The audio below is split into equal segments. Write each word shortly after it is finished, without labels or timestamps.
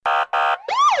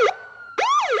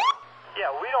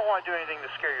want to do anything to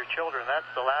scare your children. That's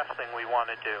the last thing we want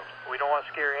to do. We don't want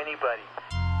to scare anybody.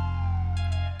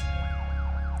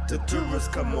 The tourists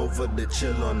come over to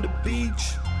chill on the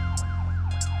beach,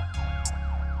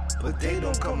 but they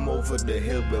don't come over the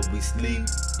hill where we sleep.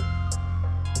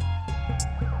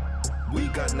 We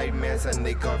got nightmares and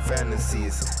they got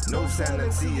fantasies. No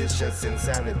sanity, it's just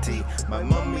insanity. My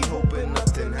mommy hoping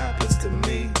nothing happens to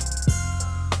me.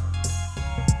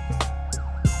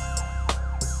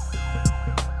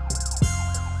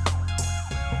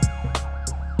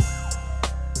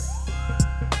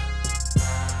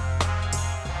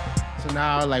 So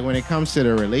now, like, when it comes to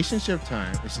the relationship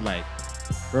time, it's like,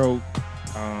 bro.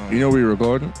 You know we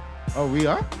recording? Oh, we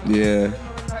are? Yeah.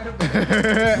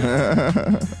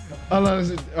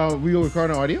 We are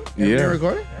recording audio? Yeah. Everything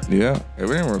recording? Yeah.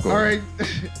 Everything recording. All right.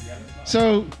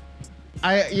 So,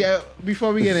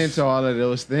 before we get into all of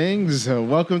those things,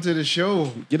 welcome to the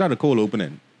show. Get out a cold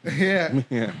opening. Yeah.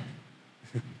 Yeah.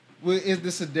 Well, is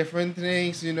this a different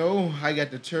thing? So, I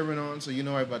got the turban on, so I'm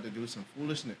about to do some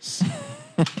foolishness.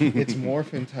 It's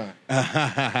morphin' time.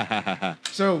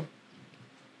 So,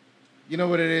 you know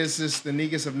what it is? It's the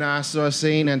Negus of Nassau,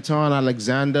 St. Anton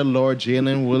Alexander, Lord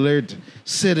Jalen Willard,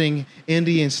 sitting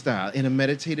Indian style in a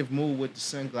meditative mood with the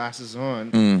sunglasses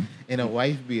on and a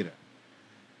wife beater.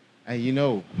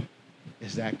 And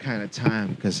it's that kind of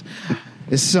time because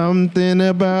it's something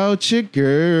about you,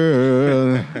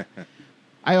 girl.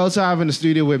 I also have in the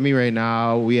studio with me right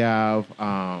now, we have...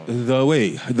 The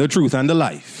way, the truth, and the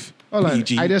life. Hold on,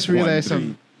 PG I just realized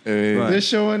something. Right. They're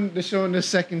showing the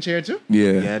second chair too?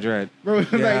 Yeah. Yeah, that's right. Bro,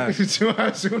 Yeah. like 2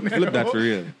 hours soon. Flip that for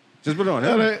real. Just put it on.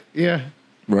 Huh? Yeah.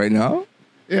 Right now?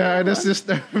 Yeah, that's just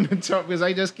from the top because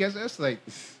I just guess that's like...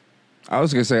 I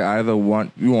was going to say either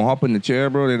one. You want to hop in the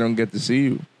chair, bro? They don't get to see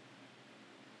you.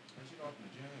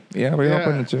 Yeah, we hop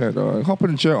in the chair, dog. Hop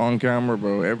in the chair on camera,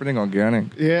 bro. Everything organic.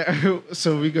 Yeah,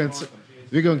 so we're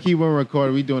gonna keep on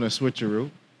recording. We're doing a switcheroo.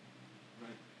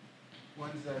 1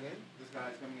 second. This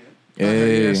guy's coming in.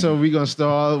 Hey. Yeah, so we're gonna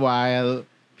stall while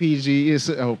PG is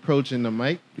approaching the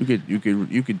mic. You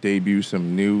could debut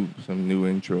some new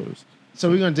intros. So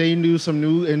we're gonna do some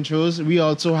new intros. We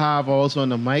also have on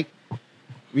the mic.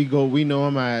 We know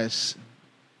him as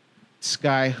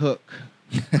Skyhook.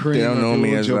 They don't know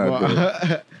me as that,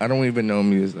 bro. I don't even know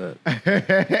me as that.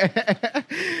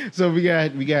 So we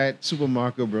got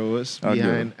Supermarket Bros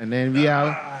behind, and then we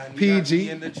have PG.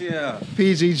 In the chair.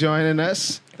 PG joining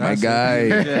us. My guy.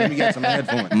 Let me get some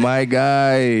headphones. My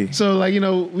guy. So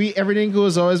we everything cool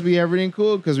is always be everything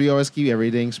cool because we always keep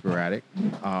everything sporadic.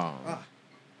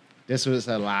 This was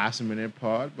a last minute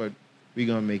part, but we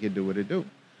gonna make it do what it do.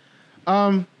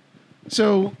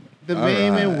 So the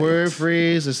main word,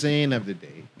 phrase, the saying of the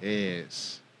day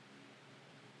is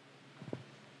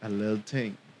a little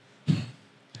thing.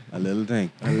 A little thing.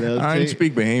 I ain't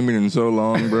speak Bahamian in so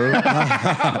long, bro.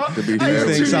 To be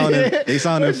fair, They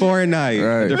sounded foreign now.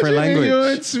 Right. Different language.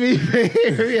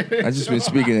 I just been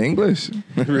speaking English.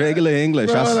 Regular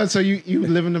English. Bro, so you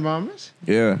live in the Bahamas?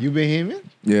 Yeah. You Bahamian?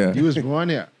 Yeah. You was born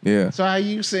here. Yeah. So how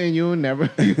you saying you never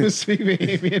speak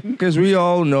Bahamian? Because we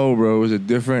all know, bro,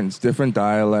 it's different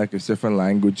dialect, it's different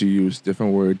language you use,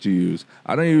 different words you use.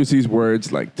 I don't use these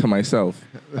words like to myself.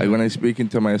 Like when I speaking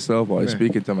to myself or I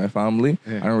speaking to my family,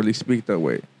 I don't really speak that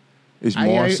way. It's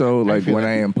more so like when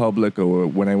I in public or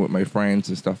when I'm with my friends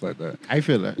and stuff like that. I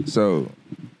feel that. So,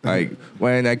 like,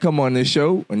 when I come on this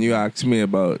show and you ask me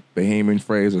about Bahamian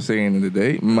phrase or saying of the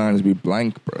day, mine is be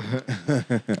blank, bro.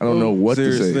 I don't know what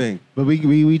to say. Thing. But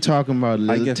we talking about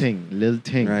little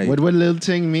thing. Right. What little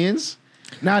thing means?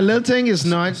 Now, little thing is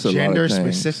not It's a lot gender of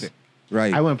things. specific.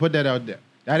 Right. I want to put that out there.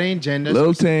 That ain't gender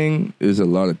Little specific. thing is a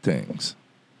lot of things.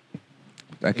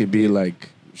 That could be like...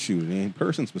 Shoot, it ain't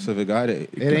person specific either.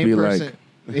 It could ain't be person.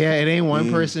 like- Yeah, it ain't one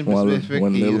person One specific.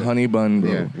 little either. honey bun,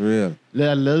 bro. Yeah. Real.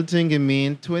 Little thing can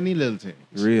mean 20 little things.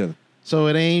 Real. So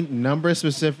it ain't number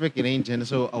specific. It ain't gender.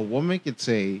 So a woman could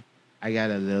say, I got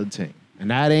a little thing.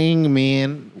 And that ain't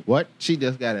mean what? She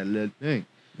just got a little thing.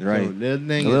 Right. So little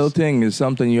thing A little is, thing is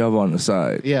something you have on the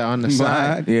side. yeah, on the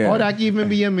side. Yeah. Or that can even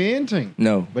be a main thing.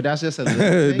 No. But that's just a little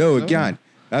thing. No, it can't.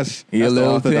 That's Your the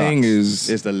little orthodox. thing is...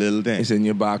 It's the little thing. It's in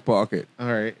your back pocket. All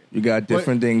right. You got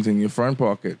different things in your front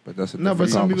pocket, but that's a No, different but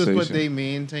some people conversation. put their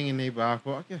main thing in their back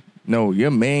pocket. No, your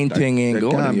main thing ain't that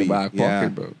going can in your be. back Yeah.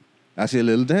 pocket, bro. That's your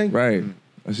little thing. Right.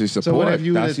 That's your support. So what if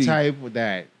you That's the the- type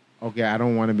that, okay, I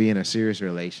don't want to be in a serious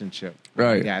relationship. I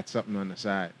Right. got something on the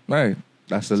side. Right.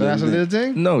 That's the So little that's a thing.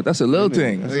 little thing? No, that's a little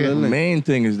thing. That's a little The thing. main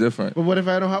thing is different. But what if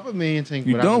I don't have a main thing,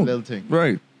 You but I have a don't. little thing?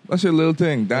 Right. That's your little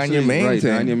thing. Down your main right,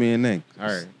 thing. down your main thing. All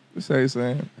right. That's how you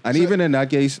saying. And even in that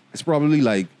case, it's probably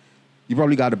like You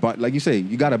probably got a bunch, like you say,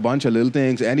 you got a bunch of little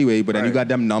things anyway, but then you got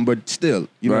them numbered still.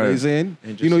 You know what I'm saying?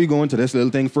 You know, you go into this little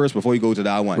thing first before you go to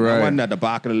that one. That one at the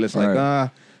back of the list, like,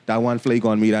 that one flake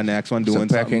on me, that next one doing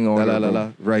pecking something.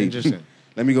 order. Right. Interesting.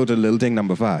 Let me go to the little thing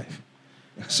number 5.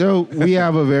 So we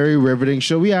have a very riveting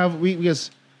show. We're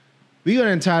gonna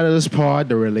entitle this part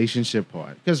the relationship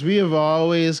part because we have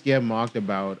always get mocked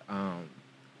about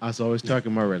us always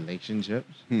talking about relationships.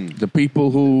 The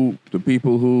people who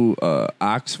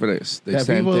ask for this, they The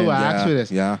sent people in. who ask for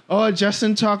this. Yeah. Oh,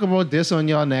 Justin, talk about this on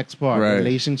your next part. Right.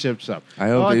 Relationships up. I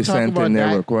hope they talk sent about in their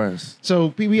that. requests.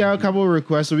 So we have a couple of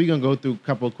requests, so we're gonna go through a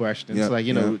couple of questions. Yep, Like,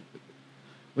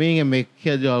 we ain't gonna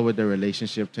kill y'all with the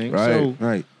relationship thing. Right. So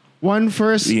Right. one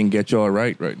first We can get y'all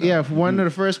right now. Yeah, one of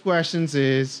the first questions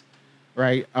is,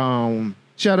 right,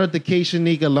 shout out to Kay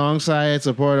Shanique alongside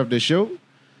support of the show.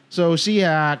 So she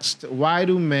asked, why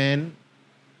do men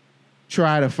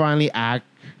try to finally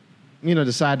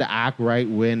decide to act right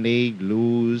when they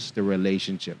lose the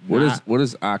relationship? What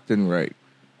is acting right?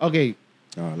 Okay,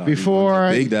 Oh, a lot of before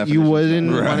big you definitions.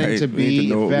 wasn't Right. wanting to We need to be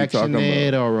know what we're talking affectionate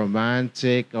about. or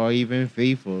romantic or even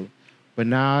faithful. But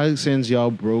now, since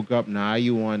y'all broke up, now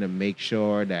you want to make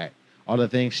sure that all the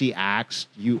things she asked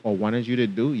you or wanted you to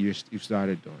do, you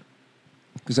started doing.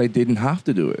 Because I didn't have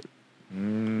to do it.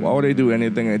 Why would I do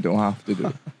anything I don't have to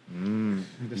do?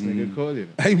 This nigga called you.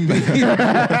 I mean, I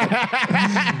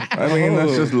mean,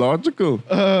 that's just logical.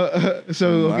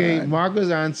 So, okay, Man. Marco's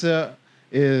answer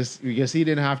is because he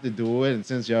didn't have to do it, and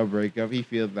since y'all break up, he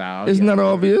feels that. Isn't that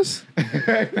obvious?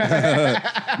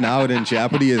 now then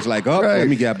Jeopardy is like, oh, let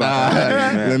me get back.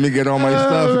 Let me get all my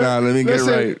stuff now. Let me Listen,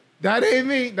 get right. That ain't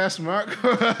me. That's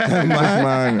Marco.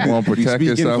 Man, want to protect speaking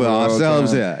yourself for at all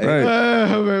ourselves times.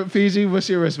 here. Right. PG, what's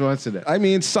your response to that? I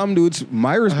mean, some dudes,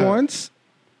 my response,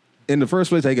 in the first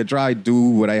place, I could try do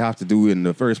what I have to do in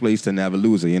the first place to never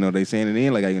lose it. You know, they saying it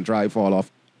ain't like I can try fall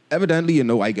off. Evidently,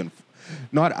 I can.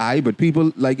 Not I, but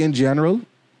people, like in general,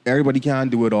 everybody can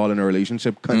do it all in a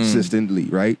relationship consistently,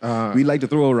 right? We like to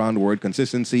throw around the word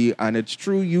consistency, and it's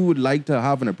true you would like to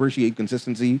have and appreciate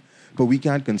consistency, but we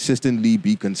can't consistently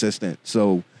be consistent.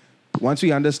 So once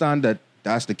we understand that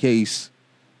that's the case,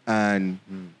 and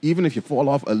even if you fall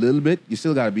off a little bit, you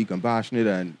still got to be compassionate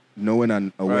and knowing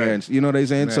and aware. Right. And, you know what I'm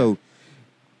saying? Right. So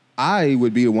I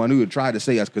would be the one who would try to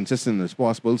stay as consistent as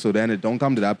possible, so then it don't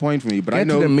come to that point for me. But Get I to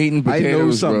know the meat and I know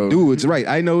potatoes, some bro. dudes, right?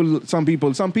 I know some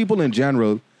people in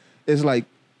general. It's like,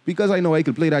 because I know I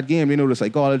could play that game, the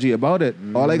psychology about it.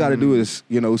 All I got to do is,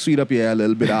 sweet up your hair a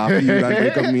little bit after you and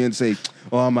break up with me and say,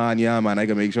 oh man, yeah man, I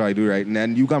can make sure I do right. And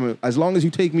then you come, as long as you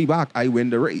take me back, I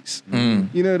win the race. You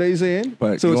know what I'm saying?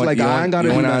 But so you it's want, like, you I want, ain't got to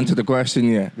you do want to nothing. answer the question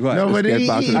yet. What? No, but Let's he get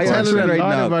back to the tells question. a Right lot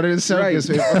now. about himself. Right. 'Cause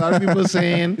a lot of people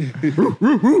saying,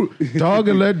 dog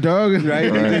and let dog. Right?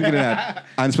 I'm thinking of that.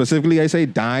 And specifically, I say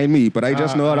dine me, but I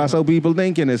just know that's how people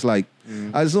thinking. It's like,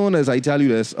 as soon as I tell you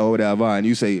this or whatever, and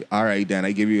you say, all right, then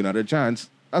I give you another chance.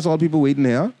 That's all people waiting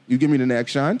here. You give me the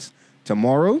next chance.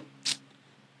 Tomorrow,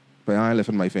 but I ain't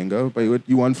lifting my finger. But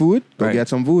you want food? Go Right. get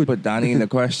some food. But Donnie, the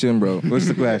question, bro. What's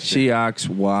the question? She asks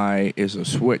why is a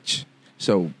switch.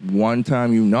 So one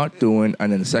time you not doing,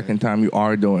 and then the second time you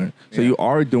are doing. So you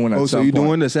are doing at Oh, some so you point.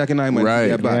 doing the second time when you Right,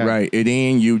 get back. right. It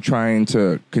ain't you trying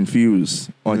to confuse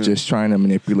or just trying to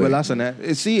manipulate. Well, that's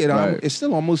an. See, Right. it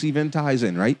still almost even ties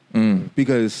in, right? Mm.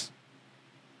 Because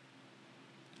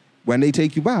when they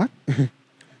take you back,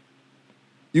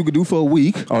 you could do for a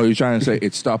week. Oh, you're trying to say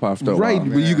it stop after a Right, while.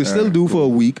 but you can still do for a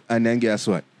week, and then guess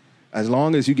what? As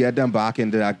long as you get them back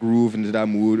into that groove, into that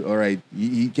mood, all right,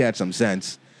 you get some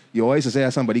sense. You always say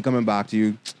somebody coming back to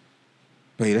you,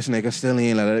 hey, this nigga still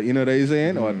ain't, you know what I'm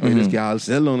saying? Or hey, this gal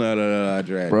still don't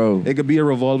dread. Bro. It could be a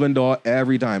revolving door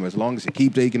every time. As long as you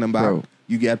keep taking them back, Bro.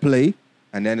 you get play,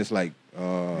 and then it's like,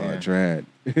 oh, dread.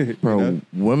 Bro, You know?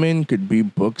 women could be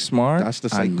book smart That's the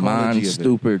and psychology man of it.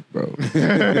 stupid, bro.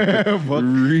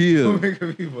 Real.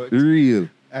 Real.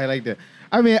 I like that.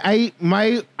 I mean,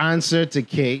 my answer to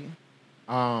Kate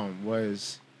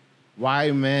was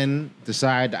why men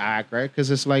decide to act, right?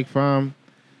 Because it's like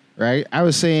right? I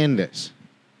was saying this,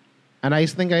 and I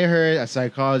think I heard a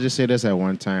psychologist say this at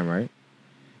one time, right?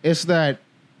 It's that,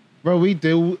 bro,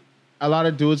 a lot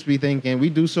of dudes be thinking we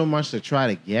do so much to try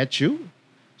to get you.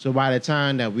 So by the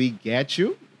time that we get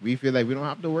you, we feel like we don't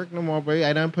have to work no more, bro.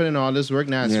 I done put in all this work.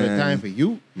 Now it's Yeah. time for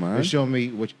you Man. to show me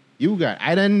what you got.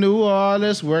 I done do all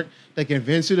this work to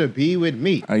convince you to be with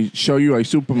me. I show you a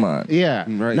Superman. Yeah.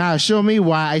 Right. Now show me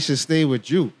why I should stay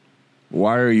with you.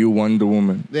 Why are you Wonder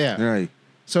Woman? Yeah. Right.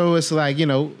 So it's like,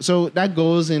 so that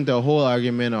goes into a whole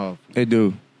argument of They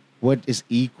do. what is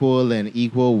equal and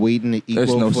equal weight and equal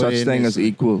There's no such footing. thing It's as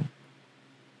equal.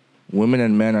 Women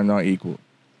and men are not equal.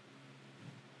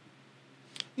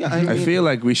 Yeah, I feel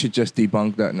like we should just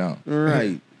debunk that now.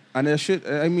 right. And there should.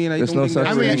 I mean, I There's don't no think such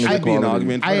that thing as should be an equality.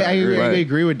 argument. For I that, really right?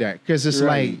 agree with that because it's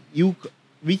Right. like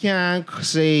we can't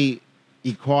say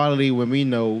equality when we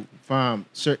know from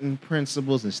certain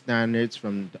principles and standards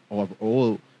from of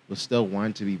old will still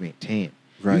want to be maintained.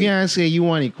 Right. You can't say you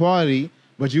want equality,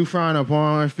 but you frown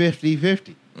upon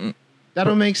 50-50. That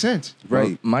don't make sense. Right.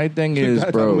 Well, my thing is,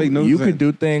 That bro, don't make no you sense. could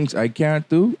do things I can't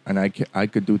do, and I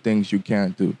could do things you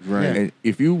can't do. Right. And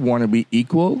if you want to be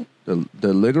equal,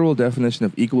 the literal definition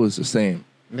of equal is the same.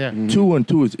 Yeah. 2 and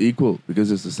 2 is equal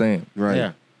because it's the same. Right.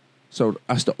 Yeah. So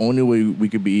that's the only way we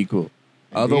could be equal.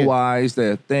 Otherwise,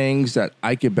 there are things that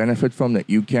I could benefit from that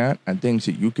you can't, and things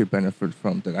that you could benefit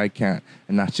from that I can't,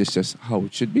 and that's just how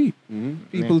it should be.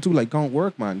 People too like can't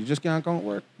work, man. You just can't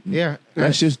work. Yeah.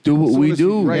 Let's just do what As soon we as you-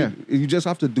 do. Right. You just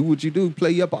have to do what you do.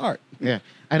 Play your part. Yeah.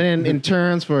 And then in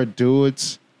terms for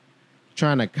dudes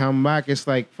trying to come back, it's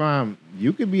like, fam,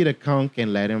 you could be the conk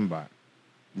and let him back.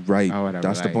 Right. Or whatever,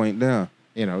 That's the like- point there.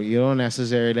 You know, you don't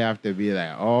necessarily have to be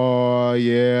like, oh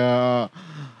yeah,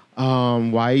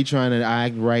 why you trying to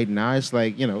act right now? It's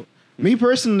like, you know, me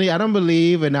personally, I don't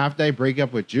believe, and after I break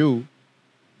up with you,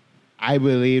 I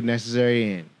believe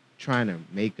necessary in trying to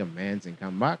make amends and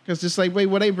come back. Because it's like, wait,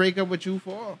 what I break up with you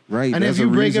for? Right, And if there's you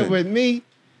a break up reason. with me,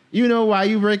 you know why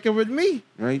you break up with me.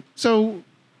 Right. So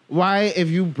why, if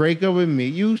you break up with me,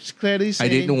 you clearly say I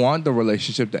didn't want the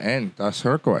relationship to end. That's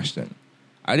her question.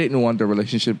 I didn't want the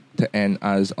relationship to end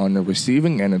as on the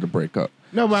receiving end of the breakup.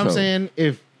 No, but I'm So- saying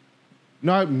if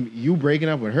not you breaking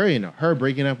up with her, you know, her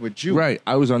breaking up with you. Right.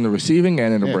 I was on the receiving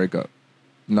end of the Yeah. breakup,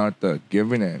 not the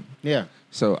giving end. Yeah.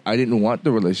 So I didn't want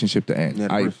the relationship to end. Yeah,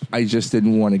 of I course. just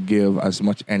didn't want to give as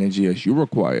much energy as you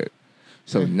required.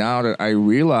 So now that I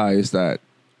realize that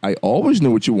I always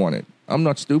knew what you wanted. I'm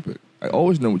not stupid. I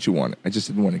always knew what you wanted. I just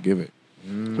didn't want to give it.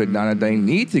 But now that I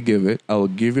need to give it, I will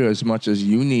give you as much as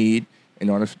you need in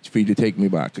order for you to take me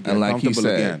back. get And like he comfortable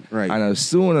said, again. Right. and as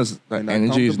soon as the And that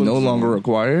energy is no comfortable longer zone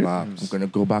required, lapse. I'm going to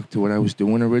go back to what I was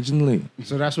doing originally.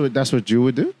 So that's what you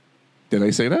would do? Did I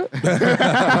say that?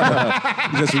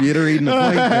 Just reiterating the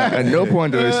point there. At no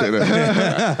point did I say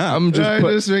that. I'm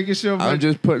just making sure. I'm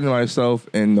just putting myself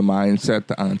in the mindset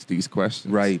to answer these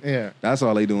questions. Right. Yeah. That's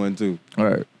all they doing too. All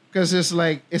right. Because it's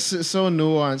like, it's so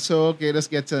nuanced. So, okay, let's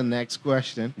get to the next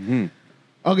question. Mm-hmm.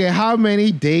 Okay, how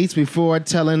many dates before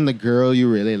telling the girl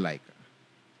you really like her?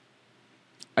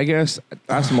 I guess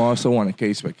that's more so on a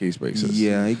case-by-case basis.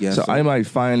 Yeah, I guess So so. I might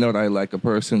find out I like a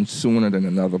person sooner than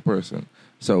another person.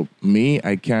 So me,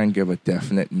 I can't give a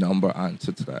definite number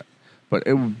answer to that. But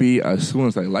it would be as soon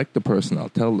as I like the person, I'll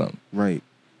tell them. Right.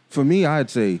 For me,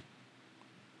 I'd say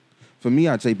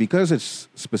because it's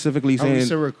specifically Are we saying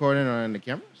still recording on the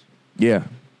cameras? Yeah.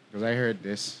 Because I heard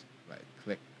this, like,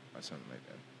 click or something like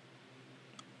that.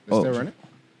 Is Oh. still running?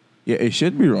 Yeah, it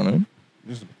should be running.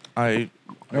 No,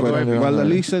 But, go ahead. well, at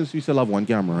least since we still have one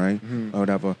camera, right? Or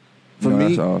whatever. For No, me,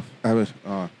 that's off. I was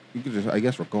you could just I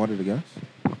guess record it. I guess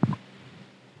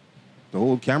the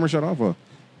whole camera shut off. Or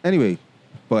anyway,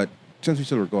 but since we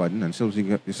still recording and since we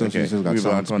still got we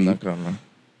sound back on that speed, camera.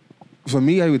 for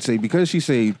me, I would say because she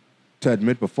say to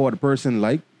admit before the person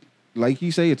like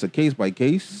he say it's a case by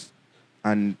case,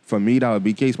 and for me that would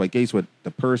be case by case with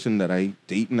the person that I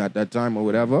dating at that time or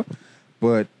whatever,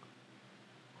 but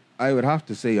I would have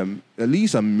to say at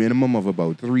least a minimum of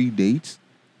about 3 dates.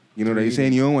 You know what I'm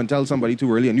saying? You don't want to tell somebody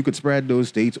too early, and you could spread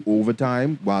those dates over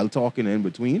time while talking in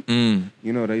between.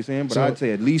 You know what I'm saying? But So- I'd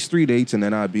say at least 3 dates, and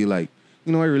then I'd be like,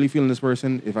 you know, I really feeling this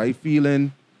person. If I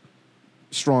feeling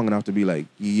strong enough to be like,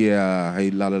 yeah,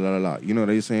 hey, la la la la la. You know what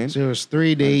I'm saying? So it was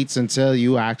 3 dates until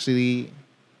you actually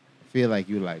feel like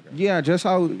you like her. Yeah, just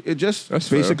how it just That's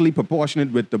fair. basically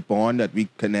proportionate with the bond that we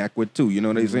connect with too. You know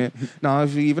what I'm saying? Now,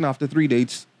 if even after 3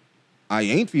 dates, I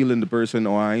ain't feeling the person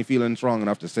or I ain't feeling strong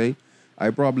enough to say, I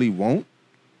probably won't.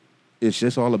 It's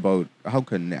just all about how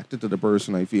connected to the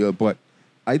person I feel. But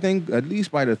I think at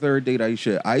least by the 3rd date,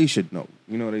 I should know.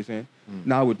 You know what I'm saying?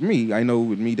 Now with me, I know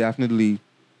with me definitely,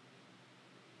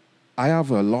 I have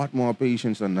a lot more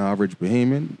patience than the average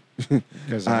Bahamian.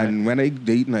 'Cause And when I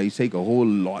dating, I take a whole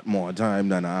lot more time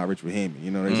than the average Bahamian.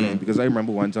 You know what I'm saying? Because I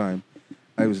remember one time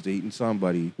I was dating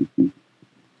somebody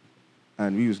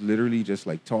and we was literally just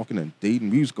like talking and dating.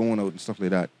 We was going out and stuff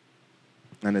like that.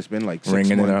 And it's been like 6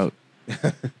 Ringing it months.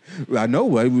 out. I know.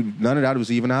 None of that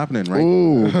was even happening, right?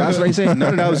 Ooh. That's what I say. None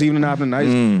of that was even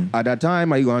happening. At that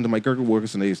time, I go on to my Kirkwood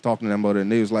workers and they was talking to them about it.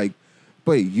 And they was like,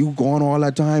 but you gone all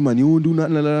that time and you don't do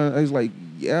nothing. I was like,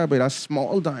 yeah, but that's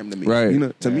small time to me. Right. You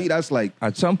know, to me, that's like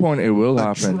At some point, it will a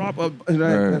happen. drop of,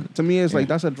 Right. to me, it's like,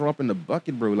 that's a drop in the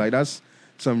bucket, bro. Like, that's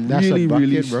some That's really, a bucket,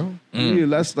 really, bro. really,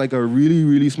 that's like a really,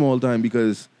 really small time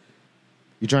because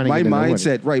You're trying to my get to know it.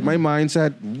 mindset, right? My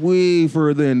mindset way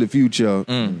further in the future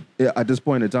at this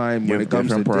point in time You when have it comes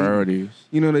to different dating. priorities.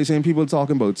 You know, they saying people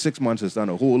talking about 6 months has done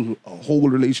a whole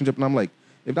relationship, and I'm like,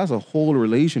 if that's a whole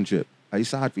relationship, I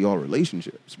sad for all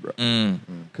relationships, bro.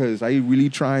 Because I really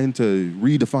trying to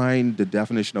redefine the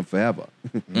definition of forever.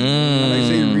 And I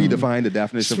say redefine the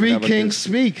definition of Speak, forever. King, 'cause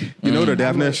speak. you know the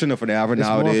definition of forever It's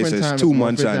nowadays morphin' is time, 2 it's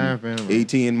months morphin' and time for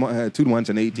him, bro. 2 months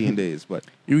and 18 days. But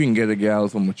You can get a gal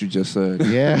from what you just said.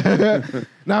 Yeah.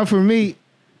 Now, for me,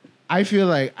 I feel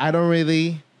like I don't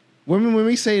really. When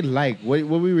we say like, what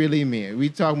we really mean? We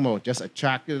talking about just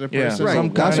attracted to the Yeah, person? Right, some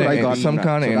that's what I got some from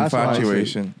kind that. of So that's why I say-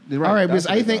 infatuation. All right, because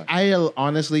that's what I think got. I'll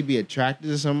honestly be attracted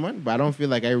to someone, but I don't feel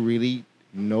like I really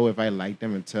know if I like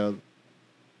them until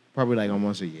probably like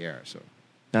almost a year or so.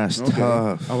 That's Okay.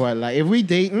 tough. Or what, like if we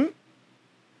dating,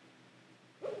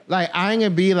 like I ain't gonna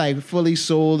be like fully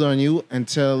sold on you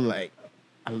until like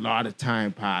a lot of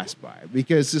time passed by,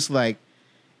 because it's like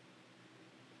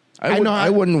I know I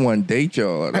wouldn't want to date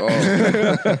y'all at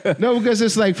all. no, because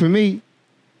it's like for me,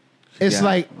 it's Yeah,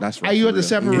 like that's right, you have for to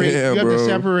real. separate. Yeah, you have to bro.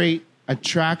 separate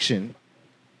attraction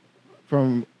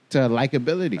to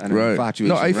likability. And Right. infatuation,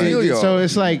 No, I right? feel y'all. So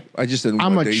it's like I just didn't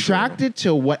I'm wanna date y'all. attracted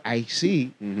to what I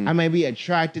see. Mm-hmm. I might be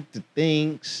attracted to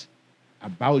things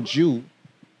about you,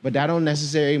 but that don't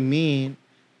necessarily mean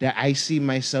that I see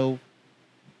myself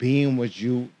being with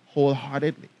you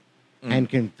wholeheartedly and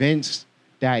convinced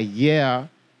that, yeah,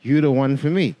 you're the one for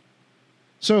me.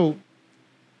 So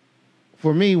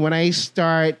for me, when I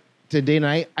start to date,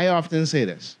 and I often say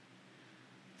this,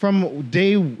 from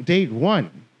date one,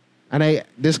 and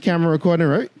this camera recording,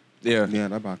 right? Yeah,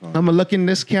 that back on. I'm gonna look in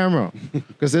this camera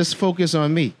because this focus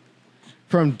on me.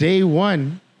 From date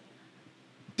one,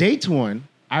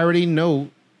 I already know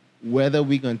whether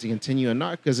we're going to continue or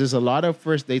not, because there's a lot of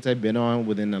first dates I've been on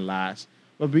within the last,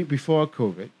 before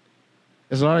COVID.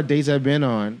 There's a lot of dates I've been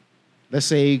on. Let's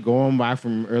say going back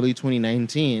from early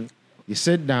 2019, you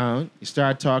sit down, you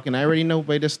start talking. I already know,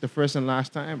 this is the first and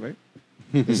last time, right?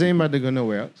 This ain't about to go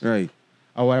nowhere else. Right.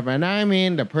 Or whatever. And I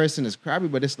mean, the person is crappy,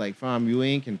 but it's like, fam, you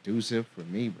ain't conducive for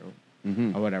me, bro.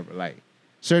 Or whatever. Like,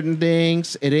 certain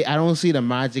things, I don't see the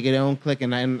magic. It don't click.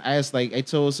 And I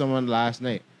told someone last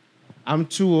night, I'm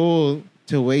too old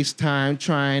to waste time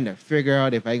trying to figure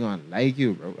out if I gonna like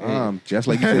you, bro. Just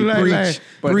like you said, Like,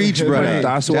 preach, brother.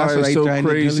 That's why Just it's right so trying to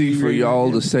crazy tell you for right y'all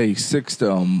now. to say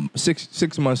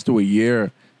 6 months to a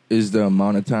year is the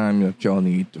amount of time that y'all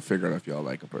need to figure out if y'all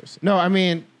like a person. No, I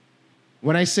mean,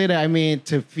 when I say that, I mean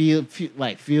to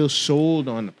feel sold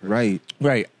on the person. Right.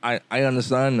 Right. I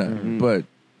understand that. But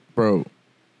bro,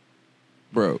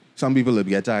 Some people will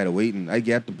get tired of waiting. I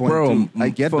get the point. bro, too. I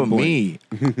get for the point.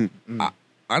 me,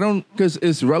 I don't, because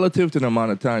it's relative to the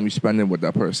amount of time you spending with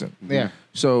that person. Yeah.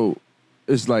 So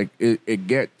it's like it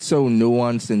gets so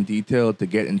nuanced and detailed to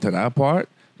get into that part.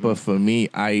 But for me,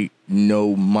 I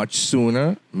know much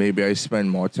sooner. Maybe I spend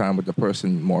more time with the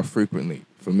person more frequently.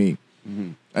 For me,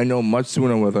 I know much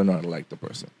sooner whether or not I like the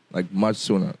person. Like much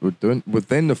sooner,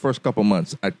 within the first couple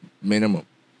months at minimum.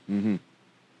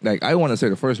 Like I want to say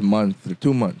the first month to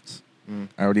 2 months,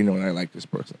 I already know that I like this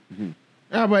person.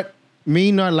 Yeah, but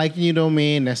me not liking you don't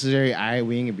mean necessarily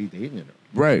we ain't gonna be dating you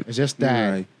though. Right. It's just that.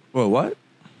 Right. Well, what?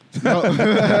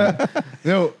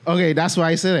 No, okay, that's why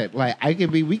I said it. Like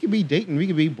we could be dating, we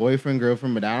could be boyfriend,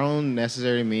 girlfriend, but that don't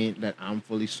necessarily mean that I'm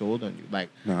fully sold on you. Like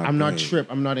Nah, I'm not babe.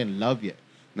 tripped, I'm not in love yet.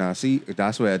 Now, see,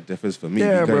 that's where it differs for me.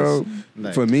 Yeah, because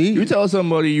bro. For me, You tell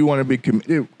somebody you want to be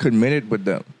committed with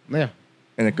them Yeah.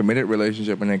 in a committed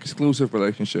relationship, an exclusive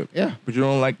relationship. Yeah. But you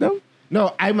don't like them?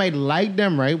 No, I might like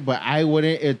them, right? But I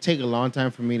wouldn't. It'd take a long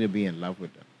time for me to be in love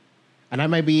with them, and I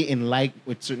might be in like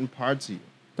with certain parts of you.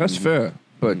 That's fair.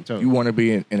 But So- you want to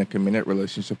be in a committed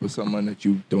relationship with someone that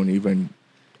you don't even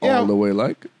Yeah. all the way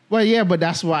like? Well, yeah, but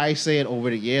that's why I say it. Over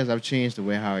the years, I've changed the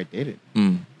way how I did it.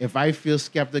 If I feel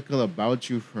skeptical about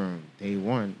you from day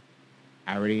one,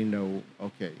 I already know.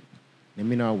 Okay, let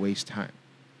me not waste time.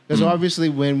 Because obviously,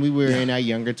 when we were in our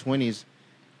younger 20s,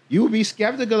 you would be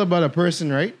skeptical about a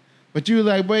person, right? But you were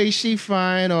like, wait, she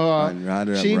fine, or I'd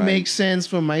rather she right. makes sense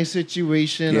for my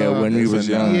situation. Yeah, or, when we was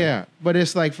young. yeah. But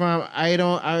it's like, fam, I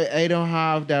don't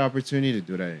have that opportunity to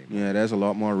do that anymore. yeah, there's a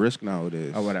lot more risk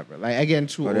nowadays. Or whatever. Like, I get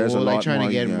too But there's a old, like lot trying more,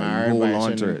 to get yeah, married hold by a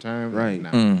on to certain it. time. Right.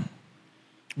 Nah.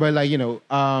 But like,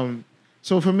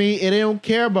 so for me, it don't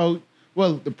care about,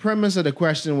 well, the premise of the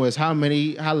question was how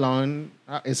many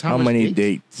much many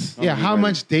dates? dates? Yeah, how Right.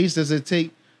 much dates does it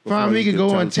take? Before Fine, we you could could go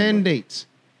tell on 10 someone. dates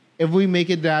if we make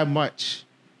it that much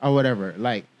or whatever.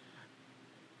 Like,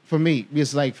 for me,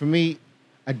 it's like, for me,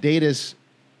 a date is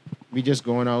we just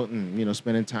going out and, you know,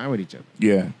 spending time with each other.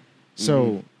 Yeah.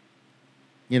 So,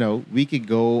 you know, we could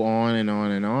go on and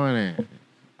on and on,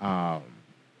 and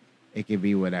it could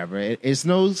be whatever. It's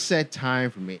no set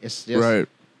time for me. It's just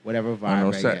whatever vibe.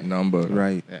 No set number.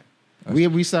 Right. Yeah.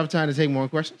 We still have time to take more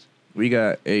questions? We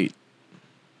got 8.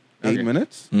 8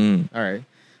 minutes? Mm. All right.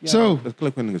 Yeah, So, the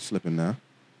clipping is slipping now.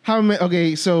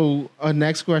 okay, so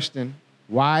next question.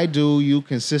 Why do you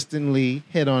consistently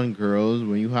hit on girls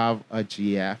when you have a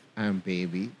GF and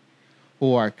baby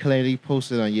who are clearly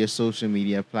posted on your social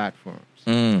media platforms?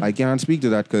 I can't speak to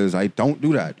that because I don't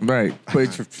do that. Right.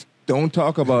 But don't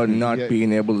talk about not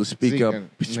being able to speak up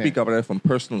about from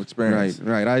personal experience.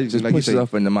 Right. I Just like put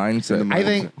yourself in the mindset. I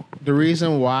think the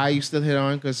reason why you still hit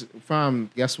on, because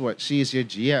guess what? She is your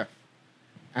GF.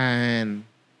 And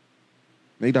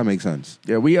make that make sense.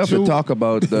 Yeah, we have to talk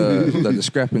about the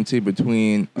discrepancy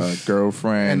between a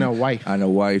girlfriend and a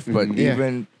wife. But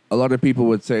even a lot of people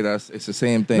would say it's the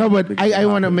same thing. No, but I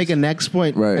want to make a next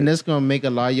point, right. And that's going to make a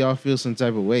lot of y'all feel some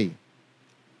type of way.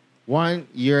 1,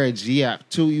 you're a GF.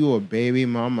 2, you a baby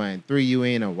mama. And 3, you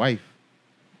ain't a wife.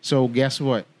 So guess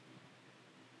what?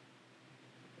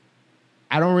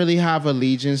 I don't really have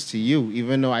allegiance to you,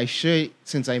 even though I should,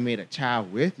 since I made a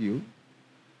child with you.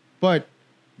 But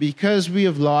because we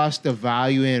have lost the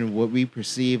value in what we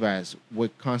perceive as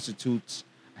what constitutes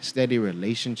a steady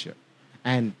relationship,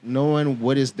 and knowing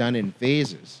what is done in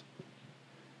phases,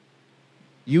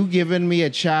 you giving me a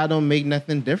child don't make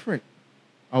nothing different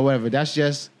or whatever. That's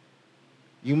just,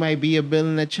 you might be a bill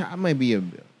and a child might be a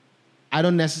bill. I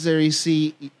don't necessarily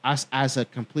see us as a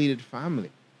completed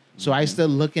family. So I still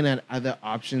looking at other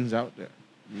options out there.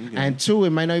 Okay. And 2,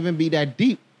 it might not even be that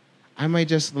deep. I might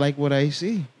just like what I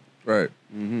see. Right.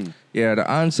 Mm-hmm. Yeah, the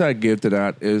answer I give to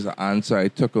that is the answer I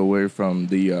took away from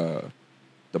the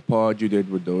pod you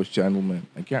did with those gentlemen.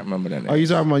 I can't remember that name. Oh, you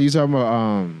talking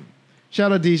about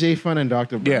shout out DJ Fun and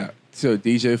Dr. Brown. Yeah. So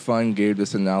DJ Fun gave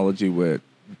this analogy with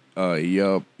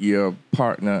your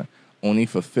partner only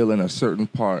fulfilling a certain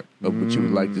part of what you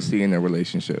would like to see in a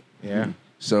relationship. Yeah.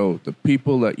 So the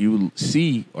people that you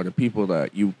see or the people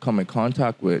that you come in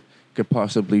contact with could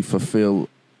possibly fulfill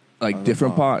like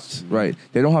different parts, right?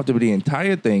 They don't have to be the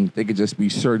entire thing. They could just be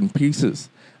certain pieces.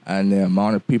 And the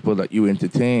amount of people that you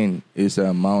entertain is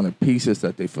the amount of pieces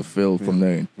that they fulfill from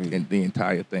the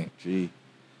entire thing. Gee.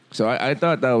 So I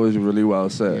thought that was really well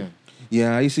said.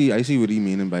 Yeah, I see what he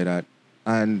meaning by that.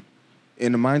 And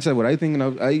in the mindset, what I think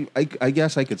of, I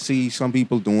guess I could see some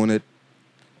people doing it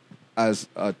as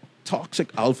a toxic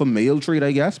alpha male trait,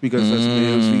 I guess, because as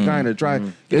males, we kind of try.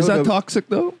 Is that toxic,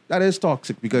 though? That is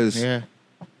toxic because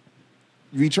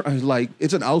we try, like,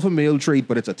 it's an alpha male trait,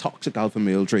 but it's a toxic alpha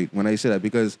male trait when I say that,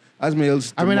 because as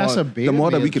males, the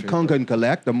more that we could conquer and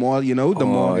collect, the more, the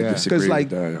more, because like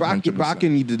back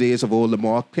in the days of old, the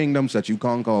more kingdoms that you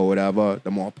conquer or whatever,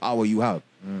 the more power you have.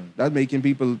 That's making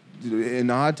people,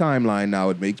 in our timeline now,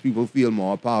 it makes people feel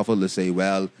more powerful to say,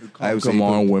 well, I was able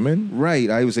on women. Right.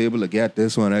 I was able to get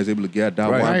this one. I was able to get that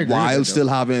one while still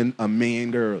having a main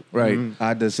girl. Right.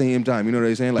 At the same time. You know what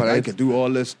I'm saying? Like, I could do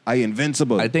all this. I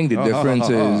invincible. I think the difference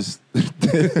is...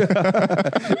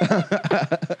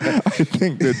 I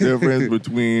think the difference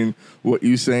between what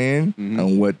you saying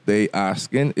and what they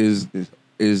asking is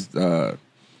the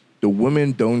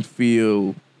women don't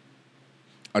feel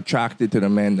attracted to the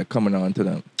men that coming on to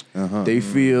them. They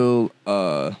feel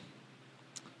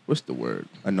what's the word?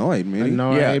 Annoyed, maybe.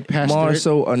 Pestered. More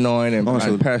so annoyed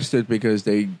and pestered because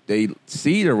they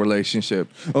see the relationship.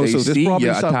 Oh, they so this see probably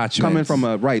your attachments. coming from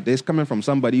this coming from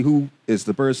somebody who is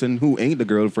the person who ain't the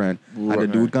girlfriend, and the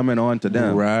dude coming on to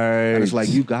them. Right. And it's like,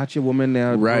 you got your woman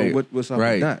now, right? Bro, what's up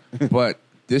with that? But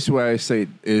this is why I say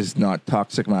is not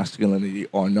toxic masculinity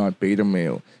or not beta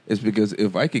male. Is because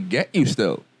if I could get you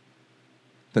still,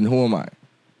 then who am I?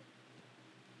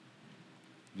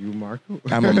 You, Marco?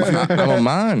 I'm a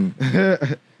man.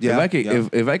 Yeah.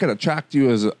 If I could attract you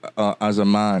as a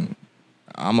man,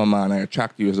 I'm a man. I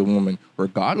attract you as a woman,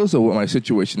 regardless of what my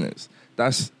situation is.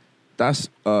 That's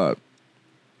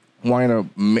one of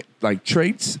like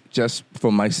traits just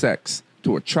for my sex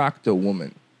to attract a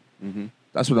woman.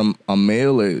 That's what a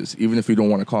male is, even if you don't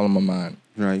want to call him a man.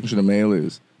 Right. That's what a male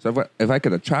is. So if I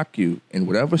could attract you in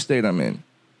whatever state I'm in,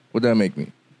 what that make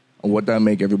me? Or what that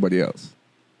make everybody else?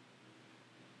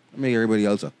 Make everybody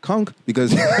else a conk,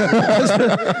 because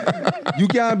you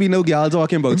can't be no gal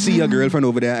talking about see your girlfriend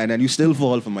over there and then you still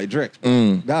fall for my tricks.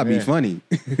 That'd be funny.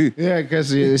 Yeah,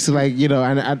 because it's like,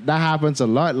 and that happens a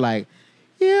lot. Like,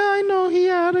 I know he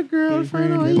had a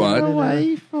girlfriend or he had a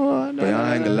wife. But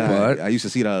I ain't gonna lie. I used to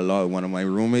see that a lot with one of my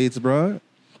roommates, bro.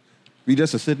 We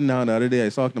just were sitting down the other day. I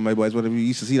was talking to my boys, but we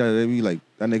used to see that. They be like,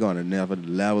 that nigga on another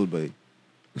level, but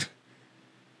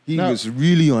he was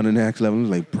really on the next level. I was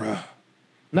like, bruh.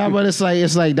 No, but it's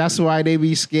like that's why they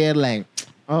be scared. Like,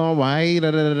 oh, why?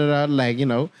 Da, da, da, da, da, like, you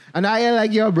know. And I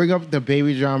like y'all bring up the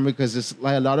baby drama because it's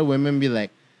like a lot of women be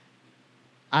like,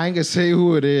 I ain't gonna say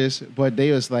who it is, but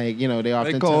they was like, you know, they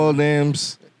often They call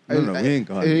names. No, we ain't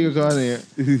got it.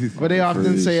 But they often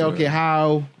Pretty say, sure. okay,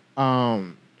 how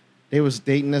they was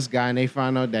dating this guy and they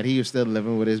found out that he was still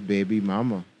living with his baby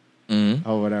mama Mhm.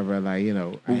 or whatever. Like, you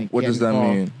know, I What does can't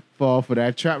that mean? Fall for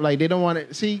that trap. Like, they don't want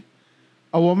to see.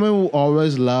 A woman will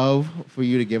always love for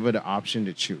you to give her the option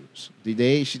to choose.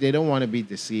 They don't want to be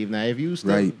deceived. Now, if you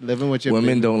still Right. living with your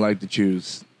Women baby, don't like to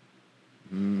choose.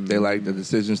 They like the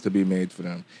decisions to be made for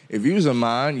them. If you's a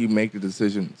man, you make the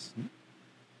decisions.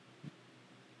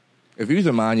 If you's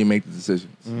a man, you make the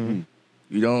decisions.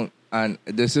 You don't, and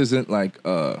this isn't like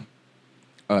a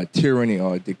tyranny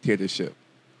or a dictatorship,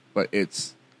 but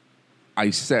it's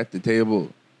I set the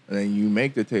table and then you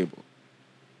make the table.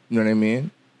 You know what I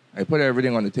mean? I put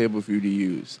everything on the table for you to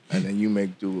use, and then you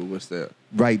make do with what's there.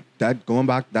 Right. That going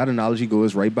back, that analogy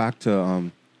goes right back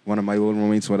to one of my old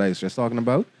roommates, what I was just talking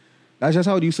about. That's just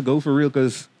how it used to go for real,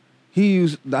 because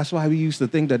that's why we used to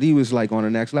think that he was like on the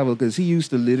next level, because he used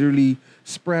to literally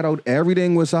spread out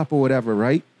everything was up or whatever,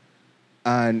 right?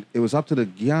 And it was up to the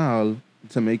gal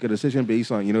to make a decision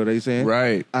based on, you know what I'm saying?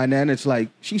 Right. And then it's like,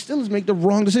 she still is making the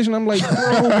wrong decision. I'm like,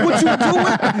 bro, what you doing?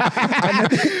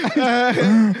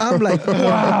 I'm like,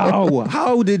 wow,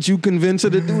 how did you convince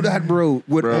her to do that, bro?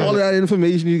 With Bro. all of that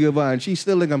information you give her, and she's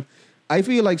still like, I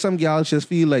feel like some gals just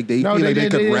feel like they could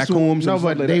wreck homes. No, and stuff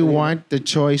but like they that. want the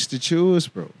choice to choose,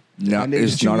 bro. No, And they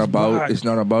it's just not choose about black. it's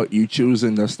not about you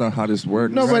choosing. That's not how this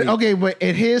works. No, but okay, but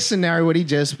in his scenario, what he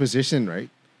just positioned, right?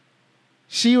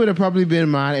 She would have probably been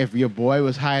mad if your boy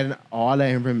was hiding all that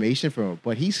information from her.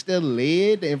 But he still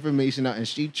laid the information out and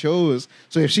she chose.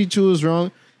 So if she chose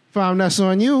wrong, fam, that's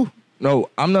on you. No,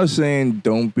 I'm not saying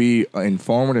don't be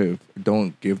informative.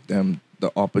 Don't give them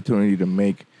the opportunity to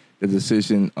make the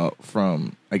decision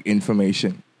from like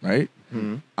information, right?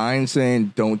 I ain't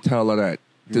saying don't tell her that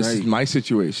this is Right. my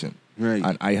situation, Right.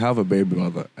 and I have a baby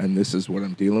mother, and this is what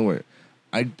I'm dealing with.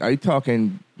 I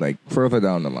talking like further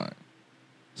down the line,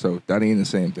 so that ain't the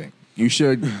same thing. You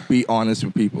should be honest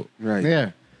with people. Right.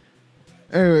 Yeah.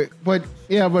 Anyway, but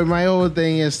my whole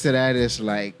thing is to that is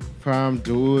like from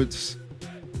dudes,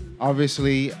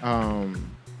 obviously.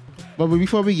 But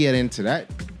before we get into that,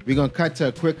 we're gonna cut to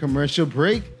a quick commercial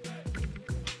break.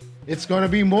 It's gonna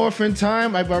be morphin'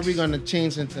 time. I'm probably gonna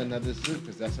change into another suit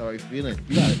because that's how I'm feeling.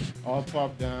 You got it all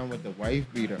popped down with the wife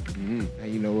beater, and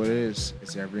you know what it is?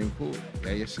 It's Erryting Kool.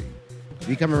 Yeah, you see.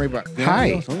 We coming right back.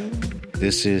 Hi,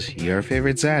 this is your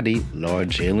favorite zaddy, Lord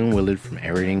Jalen Willard from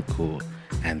Erryting Kool,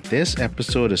 and this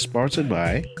episode is sponsored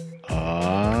by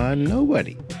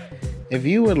nobody. If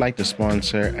you would like to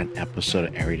sponsor an episode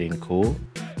of Erryting Kool,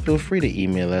 feel free to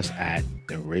email us at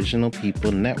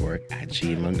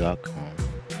theoriginalpeoplenetwork@gmail.com.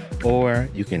 Or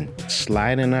you can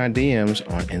slide in our DMs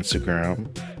on Instagram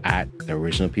at The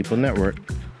Original People Network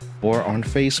or on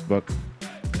Facebook,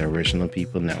 The Original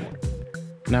People Network.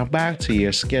 Now back to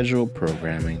your scheduled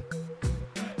programming.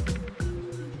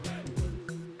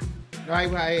 No,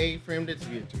 I framed it to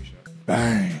be a two-shot.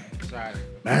 Bang, Sorry.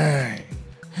 bang,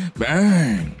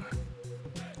 bang.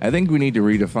 I think we need to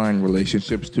redefine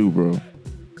relationships too, bro.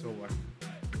 So what?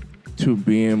 To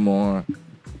being more.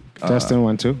 Testing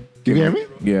 1, 2. You hear me?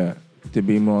 Yeah, to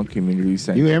be more community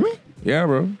centered. You hear me? Yeah,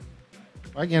 bro.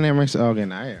 I can't hear myself. Okay,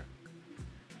 now yeah.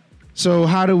 So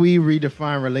how do we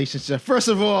redefine relationship? First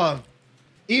of all,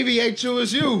 EVA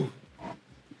choose you.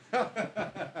 All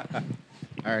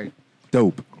right.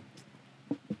 Dope.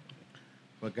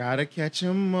 But gotta catch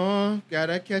 'em all,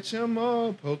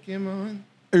 Pokemon.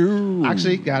 Ooh.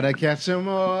 Actually, gotta catch 'em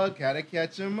all,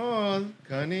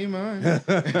 Kanimon.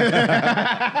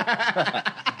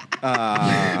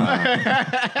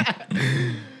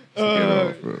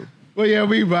 Well, yeah,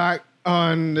 we back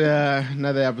on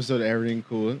another episode of Erryting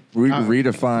Kool.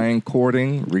 Redefine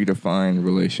courting, redefine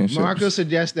relationships. Marco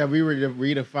suggests that we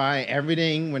redefine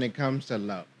everything when it comes to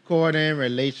love. Courting,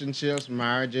 relationships,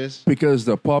 marriages. Because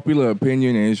the popular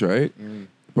opinion is, right,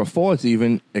 before it's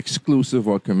even exclusive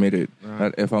or committed,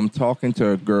 that if I'm talking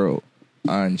to a girl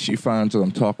and she finds out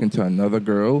I'm talking to another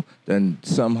girl, then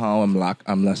somehow I'm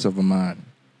less of a man.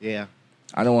 Yeah.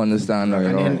 I don't understand that at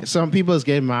And all. then some people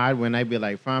get mad when I be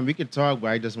like, fine, we could talk, but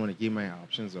I just want to keep my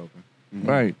options open.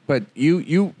 Right. But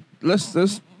you let's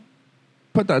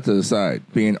put that to the side,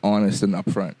 being honest and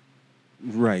upfront.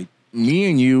 Right. Me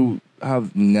and you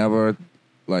have never,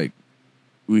 like,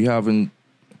 we haven't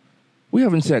We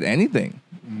haven't said anything.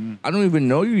 I don't even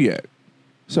know you yet.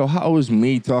 So how is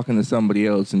me talking to somebody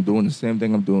else and doing the same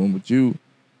thing I'm doing with you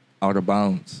out of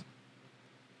bounds?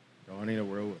 Don't need a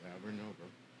world would ever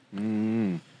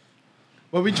know, bro.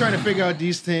 Well, we trying to figure out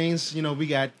these things. You know, we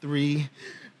got 3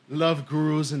 love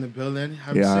gurus in the building.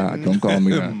 Don't call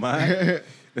me that.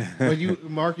 But you,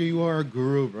 Marco, you are a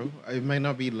guru, bro. It might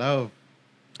not be love.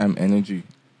 I'm energy.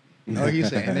 Oh,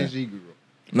 he's an energy guru.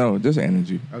 No, just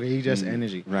energy. Okay, he just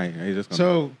energy. Right. He just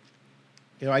So,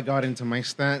 I got into my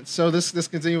stance. So let's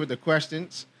continue with the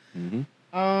questions. Hold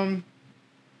on.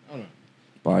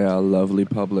 By our lovely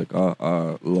public,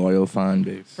 our loyal fan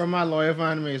base. From my loyal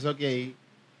fan base, okay.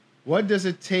 What does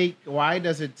it take? Why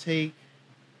does it take?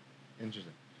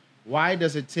 Interesting. Why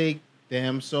does it take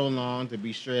them so long to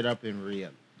be straight up and real?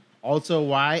 Also,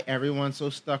 why everyone's so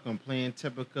stuck on playing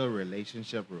typical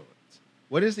relationship roles?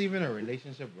 What is even a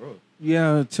relationship role?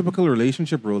 Yeah, typical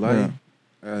relationship role.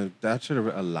 Yeah. That should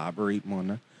elaborate more on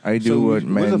that. I do what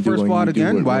men do. What's the first part and you do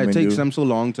again? what Why it women takes do. them so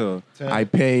long to? I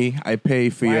pay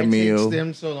for Why your it meal. takes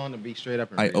them so long to be straight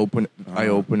up and I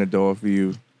real? open the door for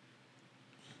you.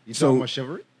 You So- talking about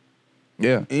chivalry?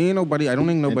 Yeah. Ain't nobody. I don't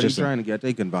think nobody's Interesting. trying to get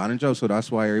taken advantage of. So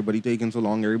that's why everybody taking so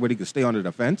long. Everybody can stay on the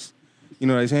defense. You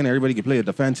know what I'm saying? Everybody can play a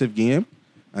defensive game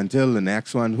until the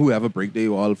next one. Whoever break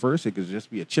their wall first. It could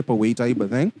just be a chip away type of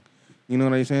thing. You know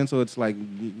what I'm saying? So it's like,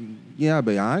 yeah,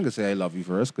 but I ain't gonna say I love you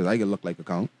first because I can look like a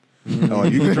count. Or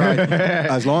you can try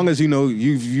as long as you know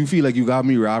you feel like you got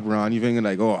me wrapped around. You thinking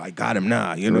like, oh, I got him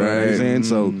now. You know what I'm Right. saying?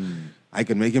 So I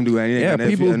can make him do anything. Yeah, and if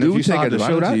people you, and do if you take start to show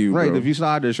advantage that, of you, right? bro. If you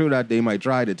start to show that, they might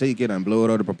try to take it and blow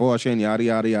it out of proportion, yada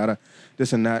yada yada,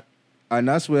 this and that. And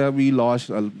that's where we lost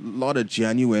a lot of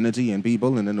genuinity in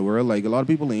people and in the world. Like a lot of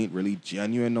people ain't really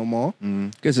genuine no more.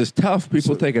 Because it's tough.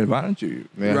 People take advantage of you.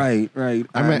 Yeah. Right.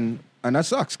 I mean- And that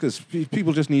sucks because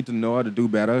people just need to know how to do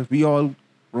better. We all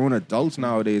grown adults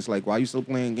nowadays. Like, why are you still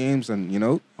playing games? And, you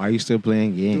know, Why are you still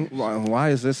playing games?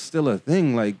 why is this still a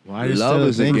thing? Like, Why is Love still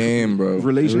is a thing? game, bro.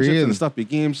 relationships Really? and stuff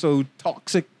became so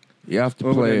toxic You have to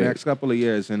over play the it. next couple of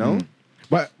years, you know?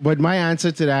 But my answer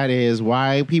to that is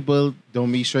why people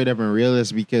don't be straight up and real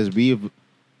is because we've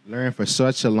learned for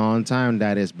such a long time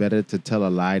that it's better to tell a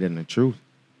lie than the truth.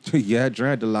 Yeah,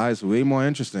 Dread, the lie is way more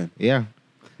interesting. Yeah.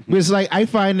 But it's like I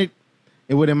find it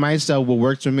within myself what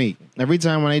works for me. Every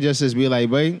time when I just be like,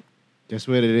 wait, that's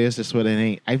what it is, that's what it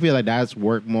ain't. I feel like that's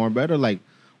worked more better. Like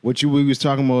what we was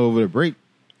talking about over the break.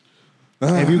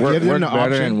 If you Work give them the better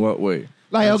option. in what way?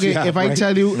 Like, okay, Yeah, if I right.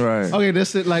 tell you, Right. okay,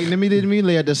 this is like, let me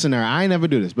lay out the scenario. I never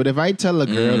do this, but if I tell a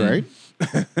girl, right,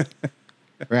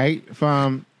 right,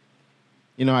 from,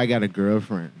 you know, I got a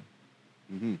girlfriend,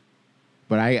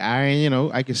 but I, you know,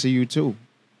 I can see you too.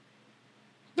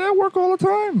 Yeah, I work all the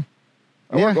time.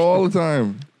 I Yeah. work all the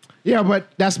time. Yeah, but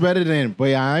that's better than,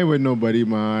 boy, I ain't with nobody,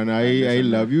 man. I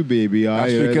love you, baby.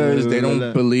 That's because they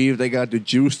don't believe they got the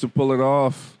juice to pull it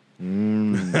off.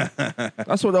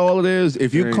 That's what all it is.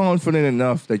 If you're Right. confident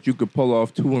enough that you could pull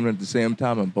off 2 women at the same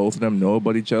time and both of them know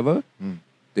about each other,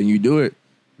 then you do it.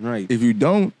 Right. If you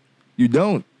don't, you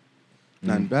don't.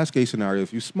 And best case scenario,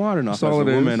 if you're smart enough That's all as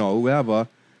a it woman is. or whoever,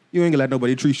 you ain't gonna let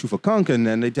nobody treat you for conking. And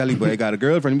then they tell you, boy, I got a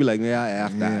girlfriend. You be like, yeah,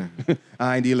 after that.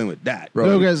 I ain't dealing with that. Bro,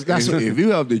 No, because that's if, what- if you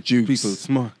have the juice, People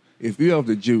smart. if you have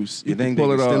the juice, You you can think they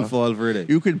pull can it still off. fall for it?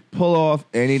 You could pull off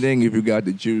anything if you got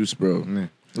the juice, bro.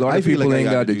 A lot I of feel people like I ain't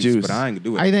got the juice. but I ain't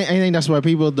gonna do it. I think that's why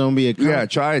people don't be a You gotta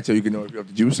try it so you can know if you have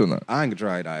the juice or not. I ain't gonna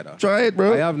try it either. Try it,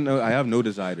 bro. I have no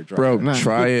desire to try Bro, it. Nah.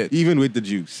 try it. Even with the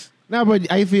juice. No,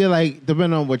 but I feel like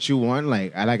depending on what you want,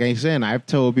 like I said, I've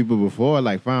told people before,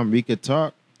 like, fine, we could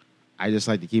talk. I just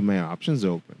like to keep my options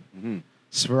open.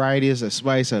 Variety is a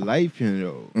spice of life, you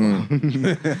know.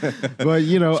 But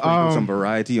you know, Sprinkle some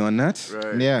variety on that.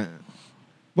 Right. yeah.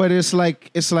 But it's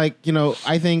like you know,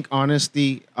 I think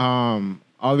honesty.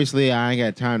 Obviously, I ain't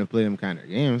got time to play them kind of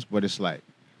games, but it's like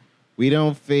we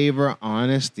don't favor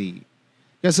honesty.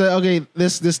 Because okay,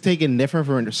 let's take it different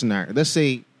for a scenario. Let's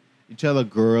say you tell a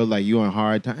girl like you on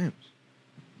hard times,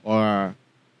 or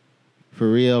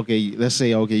for real, okay, let's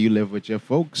say okay, you live with your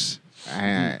folks.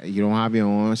 You don't have your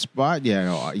own spot yet,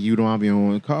 or you don't have your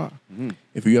own car.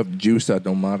 If you have the juice, that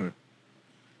don't matter.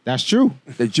 That's true.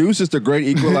 The juice is the great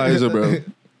equalizer, bro.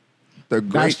 The That's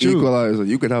great true. equalizer.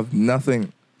 You could have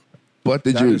nothing but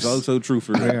the That juice. is also true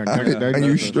for me. And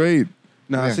you straight.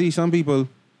 Now, Yeah. see, some people,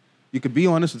 you could be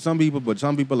honest with some people, but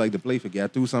some people like to play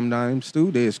forget to sometimes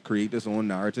too. They just create this own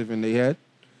narrative in their head.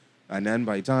 And then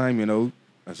by time, you know,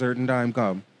 a certain time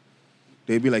come,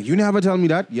 they be like, you never tell me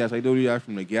that. Yes, I told you that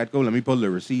from the get-go. Let me pull the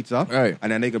receipts up. Right.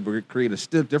 And then they could create a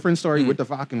still different story with the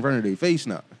fuck in front of their face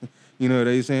now. You know what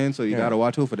I'm saying? So you gotta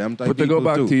watch out for them type But to people go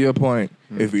back too. to your point,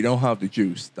 if you don't have the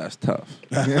juice, that's tough.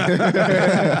 That's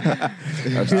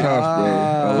tough, bro.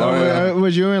 A lawyer-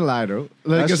 But you ain't lie though,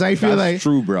 because I feel that's like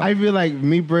true, bro. I feel like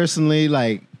me personally,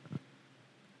 like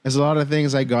there's a lot of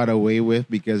things I got away with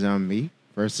because I'm me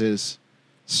versus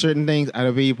certain things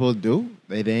other people do.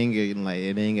 They ain't getting like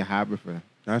it ain't a habit for them.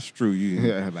 That's true.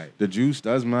 Yeah, like The juice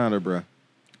does matter, bro.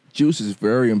 Juice is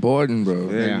very important, bro.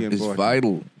 Very It's important.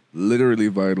 vital. Literally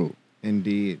vital.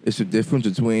 indeed. It's the difference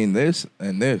between this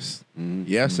and this.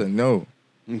 Yes and no.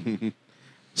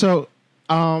 So,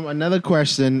 another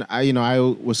question. I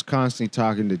was constantly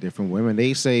talking to different women.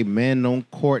 They say men don't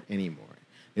court anymore.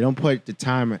 They don't put the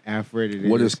time and effort.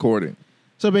 What is courting?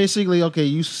 So basically, okay,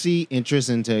 you see interest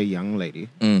into a young lady,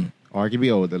 or it could be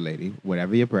older lady,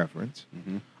 whatever your preference.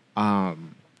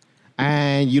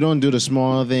 And you don't do the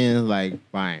small things like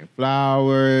buying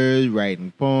flowers,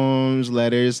 writing poems,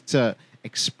 letters to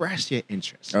express your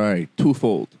interest. All right,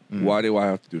 twofold. Why do I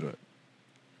have to do that?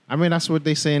 I mean, that's what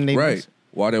they say in Right.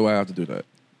 Why do I have to do that?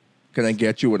 Can I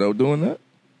get you without doing that?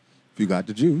 If you got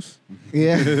the juice.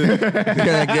 Yeah. Can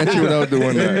I get you without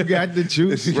doing You that? got the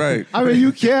juice. Right. I mean,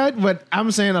 you can't, but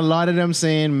I'm saying a lot of them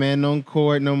saying men don't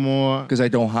court no more. Because I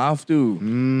don't have to.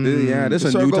 Yeah, this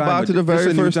is a new Circle time. back to the this is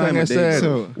very a new first time thing I of day. said.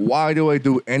 So- Why do I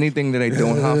do anything that I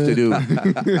don't have to do?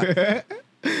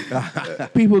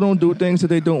 People don't do things that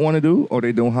they don't want to do or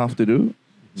they don't have to do.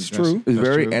 It's true. It's That's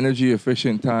very true. energy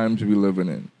efficient times we living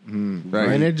in. Right.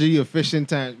 Energy efficient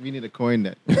time. We need to coin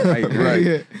that. Right,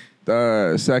 Right.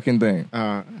 The second thing,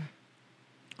 are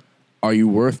you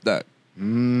worth that?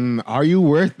 Are you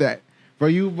worth that? For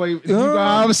you, boy, you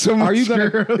have so much Are you gonna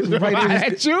girls right,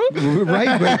 at you?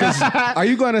 right? Because are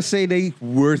you gonna say they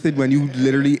worth it when you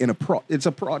literally in a that's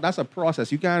a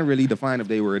process. You can't really define if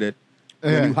they worth it.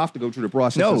 Yeah. When you have to go through the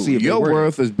process No, to see if your they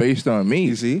worth is based on me.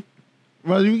 You see?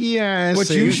 Well, yeah, But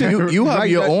say you that. should- You have Right,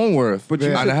 your that- own worth, but you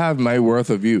and should- I have my worth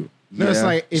of you. No, it's Yeah.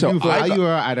 like if So you I value got-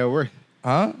 her at her worth.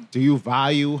 Huh? Do you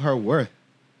value her worth?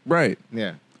 Right.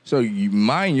 Yeah. So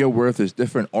your worth is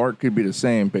different, or it could be the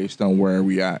same based on where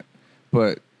we at.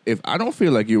 But if I don't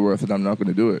feel like you're worth it, I'm not going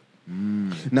to do it.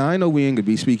 Now I know we ain't gonna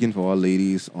be speaking for all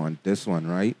ladies on this one,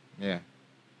 right? Yeah.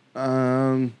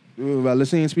 Well, let's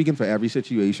say ain't speaking for every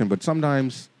situation, but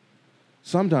sometimes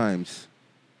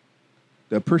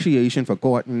the appreciation for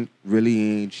courting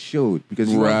really ain't showed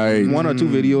because you Right. have one or two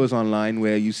videos online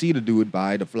where you see the dude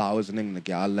buy the flowers and then the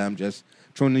gal them just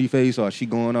throwing in your face, or she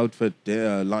going out for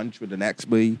lunch with the next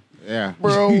boy. Yeah.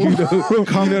 Bro. You know what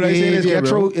I'm saying? It's Yeah,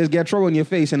 bro. get throw in your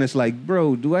face, and it's like,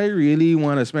 bro, do I really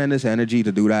want to spend this energy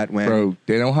to do that when Bro,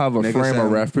 they don't have a Nigga frame of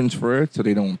sound- reference for it, so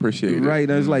they don't appreciate it. Right,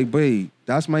 I was like, babe,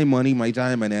 that's my money, my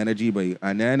time, and energy, babe.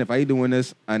 And then if I doing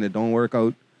this and it don't work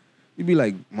out, you'd be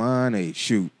like, man, hey,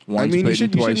 shoot. Once I mean, you bitten,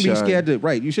 shouldn't twice be shy. scared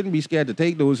to You shouldn't be scared to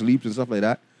take those leaps and stuff like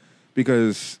that,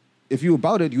 because if you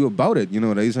about it, you about it. You know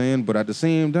what I'm saying? But at the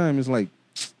same time, it's like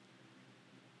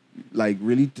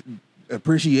really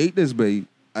appreciate this, babe,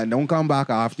 and don't come back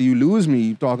after you lose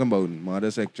me talking about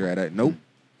mother sector. Nope,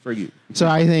 forget. So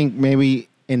I think maybe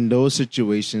in those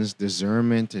situations,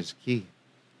 discernment is key.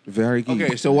 Very key.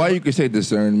 Okay, so why you could say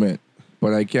discernment,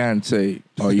 but I can't say,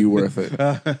 are you worth it?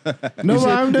 No,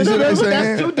 that's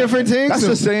saying? two different things. That's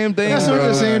the same thing. That's bro. not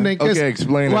the same thing. 'cause Okay,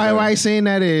 explain it. Why then. I saying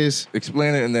that is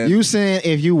Explain it and then you saying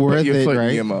if you put worth your it, foot in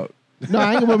right? your mouth. No,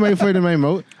 I ain't gonna put my foot in my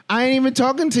mouth. I ain't even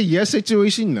talking to your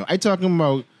situation. No, I talking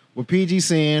about what PG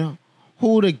saying,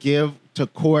 who to give to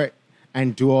court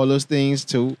and do all those things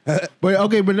to. But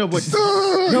okay, but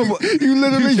You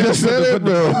literally just said it,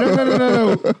 bro.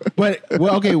 no. But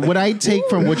well, okay, what I take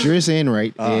from what you're saying,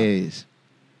 right, is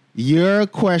you're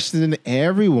questioning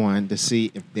everyone to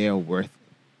see if they're worth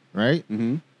it, right?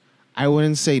 Mm-hmm. I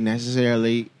wouldn't say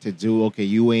necessarily to do, okay,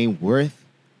 you ain't worth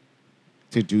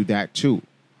to do that too.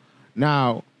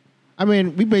 Now, I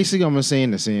mean, we basically almost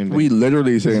saying the same thing. We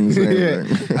literally saying the same yeah,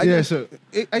 thing. yeah. So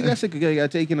I guess it could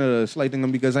get taken a slight thing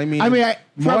because I I more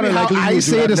probably than how likely you I would do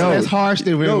say that. this No. less harsh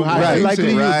than No, how right. you Likely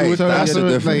say you it. would do it. So That's the what-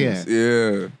 difference.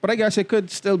 Yeah. But I guess it could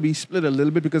still be split a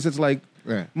little bit because it's like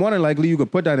Yeah. more than likely you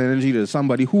could put that energy to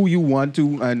somebody who you want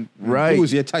to and Right. who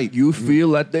is your type. You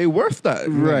feel that they worth that.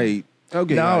 right.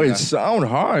 Okay. Now yeah, it sound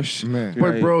harsh, Man.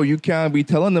 but Right. bro, you can't be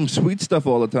telling them sweet stuff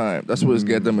all the time. That's what's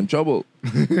get them in trouble.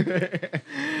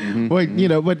 But you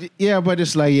know, but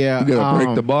it's like You gotta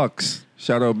break the box.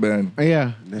 Shout out Ben.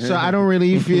 Yeah. So I don't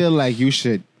really feel like you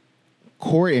should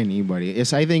court anybody.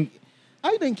 I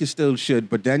think you still should,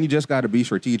 but then you just got to be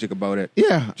strategic about it.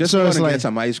 yeah. Just so go it's and like get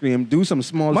some ice cream, do some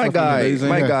small My stuff. in the guy, days,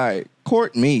 my yeah. guy,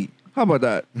 court me. How about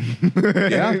that?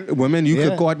 Yeah, women, you Yeah.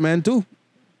 could court men too.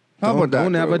 How about that?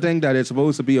 Don't ever bro? think that it's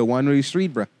supposed to be a one-way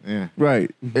street, bro. Yeah.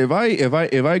 Right. If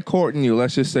I courting you,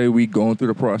 let's just say we going through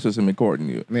the process of me courting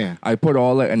you. Yeah. I put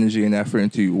all that energy and effort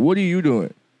into you. What are you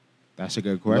doing? That's a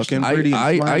good question. Looking pretty and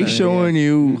I smiling. showing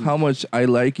you how much I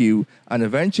like you, and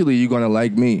eventually you're gonna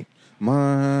like me.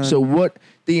 Man. So what?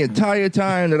 The entire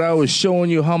time that I was showing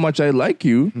you how much I like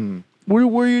you, what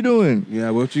were you doing? Yeah,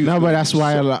 what you... No, but that's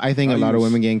why I think a lot of use-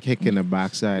 women getting kicked in the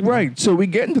backside. Right. So we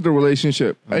get into the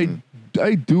relationship.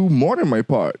 I do more than my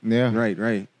part. Yeah.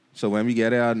 Right. So when we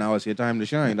get out, now it's your time to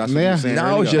shine. That's what Yeah. you're saying Now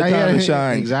earlier. it's your Yeah, time to yeah,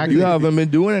 shine. exactly. You haven't been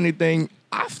doing anything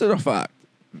after the fact.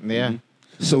 Yeah.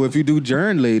 So if you do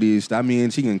journ, ladies, that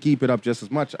means he can keep it up just as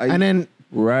much. And then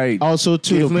Right. also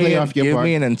to give play off your give part.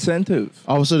 me an incentive.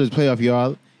 Also to play off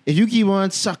y'all. If you keep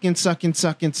on sucking,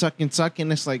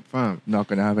 it's like, fam. Not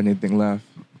gonna have anything left.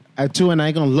 At 2 and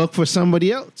I gonna look for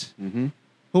somebody else Mm-hmm.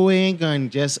 who ain't gonna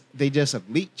just a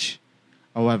leech.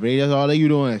 Or what they just all you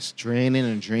doing is draining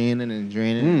and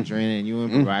you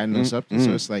ain't providing no substance.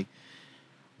 So it's like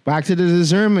back to the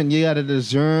discernment. You gotta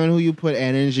discern who you put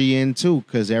energy into,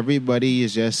 because everybody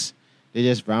is they're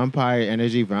just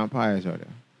energy vampires out there.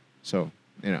 So,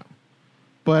 you know.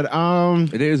 But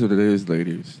It is what it is,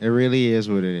 ladies. it really is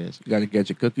what it is. You gotta get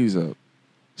your cookies up.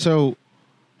 So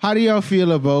how do y'all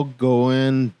feel about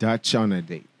going Dutch on a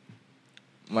date?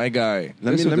 My guy.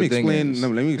 Let me explain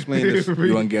this.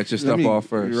 You want to get your stuff off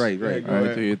first. Right. All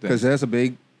right, do your thing. Because there's a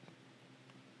big...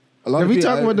 A lot Did of we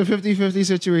people- talk about the 50-50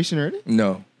 situation already?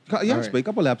 No. Yeah, All right. a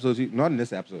couple episodes, not in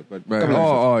this episode, but Right. couple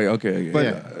episodes. Oh, okay. But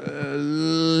Yeah.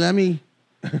 let me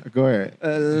Go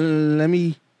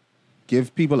ahead.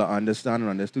 give people an understanding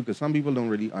on this too, because some people don't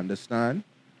really understand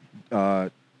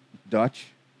Dutch.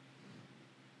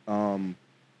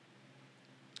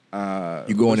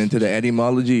 You going into the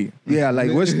etymology? Yeah,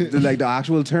 like what's the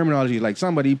actual terminology? Like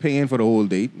somebody paying for the whole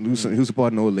date, who's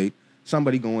supporting the whole date.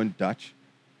 Somebody going Dutch,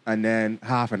 and then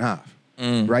half and half,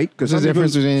 right? Because What's the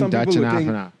difference between Dutch and half and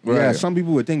half? Yeah, Right. some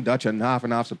people would think Dutch and half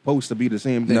supposed to be the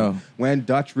same thing. No. When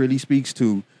Dutch really speaks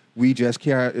to, we just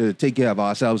take care of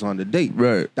ourselves on the date.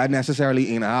 Right. That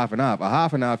necessarily ain't a half and half. A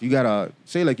half and half, you gotta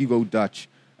say like you go Dutch,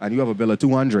 and you have a bill of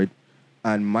 200,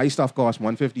 and my stuff costs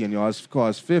 150 and yours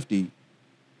costs 50.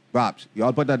 Bops,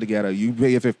 y'all put that together. You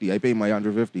pay your 50, I pay my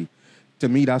 150. To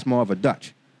me, that's more of a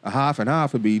Dutch. A half and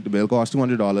half would be the bill costs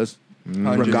 $200,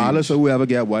 regardless of whoever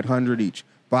get what, 100 each.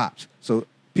 Bops. So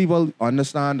people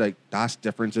understand like that's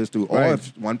differences too. Or Right.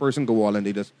 if one person go all and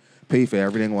they just pay for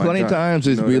everything one Plenty time. times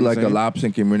it's You know be what I'm like a saying? lapse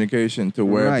in communication to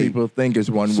where Right. people think it's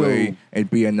one So- way and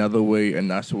be another way,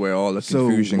 and that's where all the So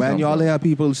confusion when comes y'all from. hear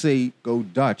people say go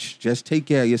Dutch, just take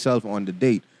care of yourself on the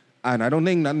date. And I don't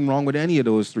think nothing wrong with any of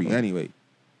those three anyway.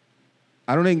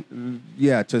 I don't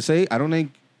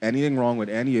think anything wrong with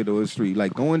any of those three.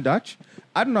 Like going Dutch,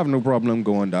 I don't have no problem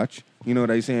going Dutch. You know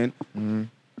what I'm saying?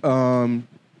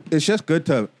 It's just good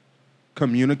to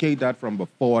communicate that from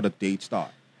before the date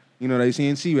start. You know what I'm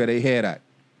saying? See where they head at.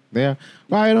 Yeah.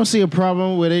 Well, I don't see a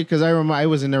problem with it because I remember I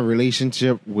was in a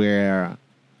relationship where,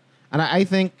 and I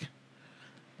think,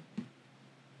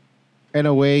 in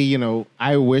a way, you know,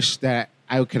 I wish that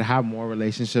I could have more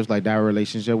relationships like that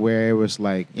relationship where it was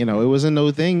like, you know, it wasn't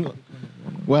no thing.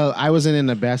 Well, I wasn't in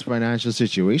the best financial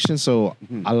situation, so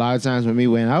a lot of times when we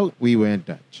went out, we went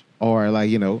Dutch. Or like,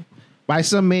 you know, by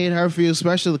some made her feel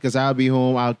special because I'll be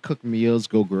home, I'll cook meals,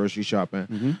 go grocery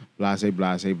shopping, blah,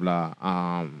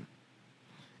 blah.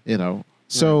 You know,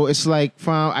 so it's like,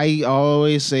 I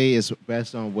always say it's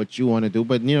best on what you want to do,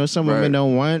 but you know, some women Right.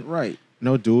 don't want Right.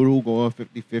 no dude who go on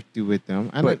 50-50 with them,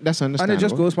 and But- that's And understandable. it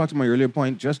just goes back to my earlier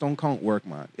point. Just don't count work,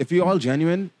 man. If you're all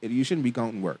genuine, you shouldn't be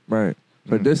counting work. Right.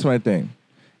 But this is my thing.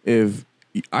 If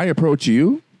I approach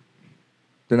you,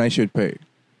 then I should pay.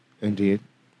 Indeed.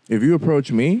 If you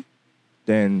approach me,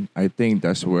 then I think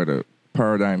that's where the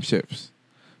paradigm shifts.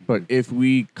 But if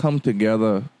we come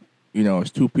together, you know,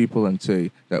 as two people and say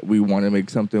that we want to make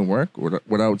something work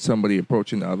without somebody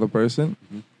approaching the other person,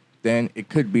 then it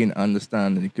could be an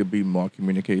understanding. It could be more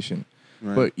communication.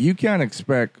 Right. But you can't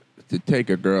expect to take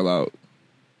a girl out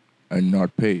and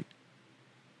not pay.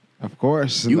 Of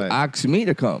course. You like, asked me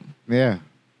to come. yeah.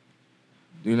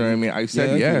 You know what I mean? I said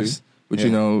Yeah, I get yes, but Yeah.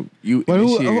 you know, you But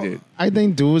initiated. I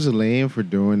think dudes are lame for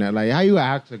doing that. Like, how you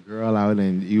ask a girl out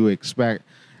and you expect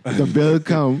the bill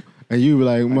come and you be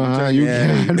like, man, you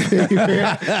Yeah. can't pay for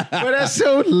it. But that's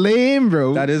so lame,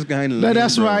 bro. That is kind of No,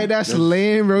 that's right. That's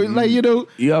lame, bro. Like, you know,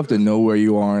 You have to know where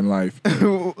you are in life.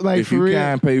 like If for you real.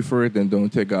 can't pay for it, then don't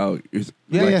take it out. It's,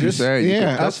 Yeah, like you just- said, you yeah. can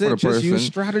ask That's for the it. Just person. use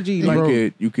strategy. You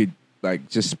Like, you could like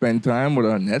just spend time with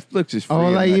her. Netflix is free.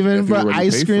 Or like and, even if you for really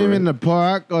ice pay cream for in it, the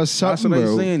park or That's something, what I'm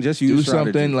bro. saying. Just do use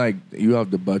something strategy. like you have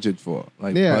the budget for.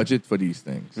 Like Yeah. budget for these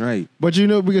things. Right. But you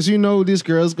know, because you know this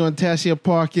girl's gonna test your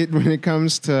pocket when it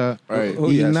comes to Right. Oh,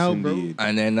 eating yes, out, bro. indeed.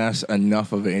 And then that's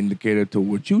enough of an indicator to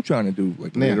what you trying to do,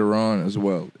 like Yeah. later on as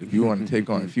well. If you want to take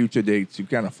on future dates, you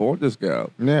can't afford this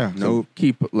girl. Yeah. So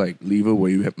leave her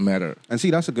where you have met her. And see,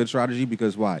 that's a good strategy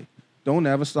because why? Don't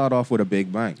ever start off with a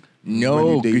big bang. When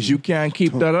No, you date- because you can't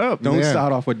keep that up. Don't Yeah.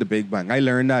 start off with the big bang. I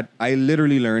learned that. I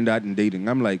literally learned that in dating.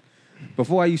 I'm like,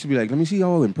 before I used to be like, let me see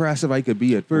how impressive I could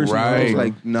be at first. And I was Right.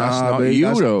 like, nah, That's not babe,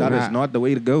 you, though. that Nah. is not the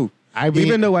way to go. I mean-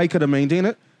 Even though I could have maintained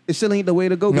it, it still ain't the way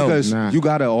to go No. because Nah. you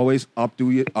gotta always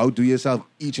outdo yourself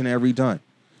each and every time.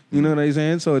 You know what I'm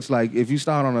saying? So it's like if you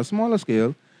start on a smaller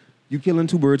scale, you killing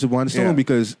two birds with one stone Yeah.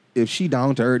 because if she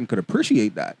down to earth and could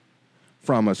appreciate that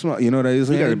from a small, you know what I'm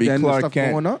saying? You got to be Then the Clark stuff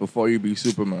going Kent up. before you be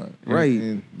Superman. Right.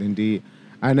 Indeed.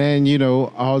 And then, you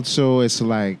know, also it's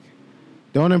like,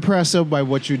 don't impress her by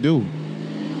what you do.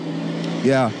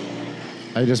 Yeah.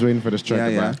 I just waiting for the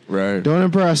strike. Yeah. Right. Don't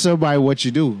impress her by what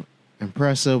you do.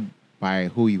 Impress her by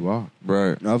who you are.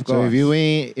 Right. Of course. So if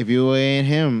you ain't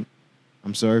him,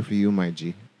 I'm sorry for you, my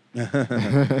G.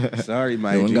 Sorry,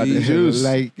 my You ain't got the G. juice.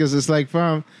 Like, cause it's like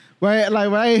from, when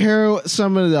I hear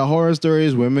some of the horror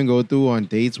stories women go through on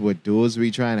dates, what dudes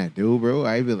be trying to do, bro.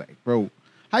 I be like, bro,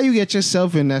 how you get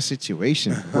yourself in that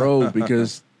situation? Bro,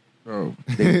 because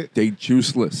they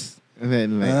juiceless. And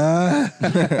then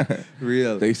like,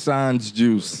 Real. They sans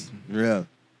juice. Real.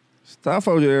 It's tough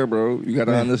out there, bro. You got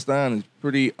to Yeah. understand, it's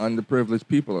pretty underprivileged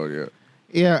people out there.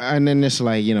 yeah, and then it's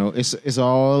like, you know, it's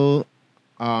all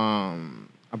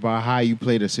about how you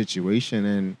play the situation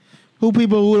and who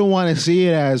people who don't want to see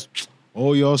it as,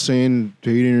 oh, y'all saying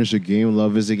dating is a game,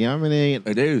 love is a game. I mean,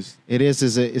 It is.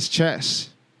 it's chess.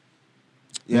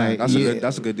 Yeah, Like, that's yeah,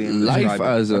 a good thing. Life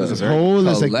as a As a whole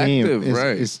as a game. collective,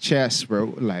 right. It's chess,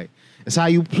 bro. Like it's how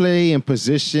you play and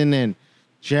position and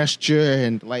gesture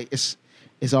and like it's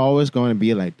always going to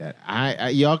be like that. I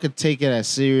y'all could take it as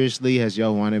seriously as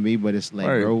y'all want to be, but it's like,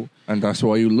 Right. bro, And that's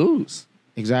why you lose.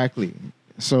 exactly.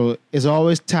 So it's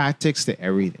always tactics to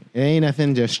everything. It ain't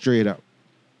nothing just straight up.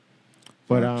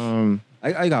 But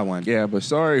I got one. Yeah, but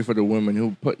sorry for the women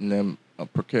who put in them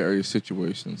precarious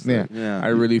situations. Yeah. Like, Yeah. I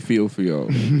really feel for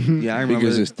y'all. Yeah, I remember.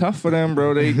 Because it's tough for them,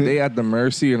 bro. They at the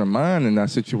mercy of the man in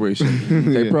that situation.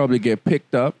 They Yeah. probably get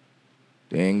picked up.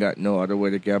 They ain't got no other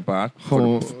way to get back for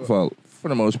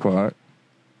the most part.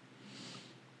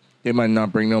 They might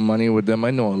not bring no money with them.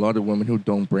 I know a lot of women who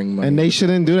don't bring money. and they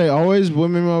shouldn't do that.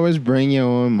 Women always bring your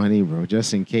own money, bro,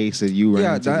 just in case that you run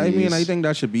yeah, into I mean, these. I think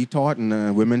that should be taught,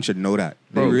 and women should know that.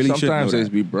 They Bro, really should know sometimes they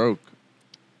that. be broke.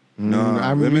 No,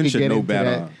 I'm women really should get know into better.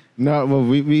 that. No, well,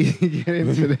 we get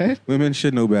into that. Women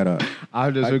should know better.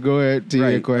 I'll just go ahead to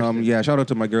your question. Yeah, shout out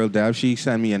to my girl Deb. She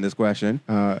sent me in this question.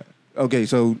 Okay,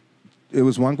 so it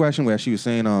was one question where she was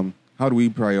saying, how do we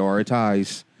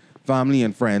prioritize family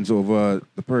and friends over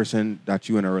the person that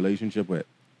you in a relationship with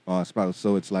or spouse?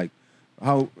 So it's like,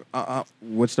 how?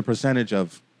 What's the percentage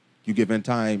of you giving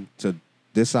time to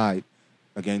this side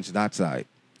against that side?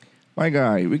 My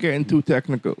guy, we getting too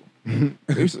technical.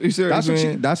 You serious,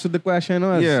 man? That's what the question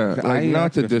was. Yeah, I like ain't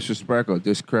not to asking- disrespect or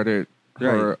discredit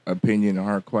her Right. opinion or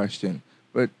her question,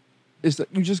 but it's that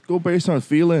you just go based on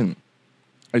feeling.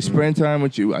 I spend time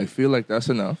with you, I feel like that's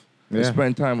enough. I Yeah.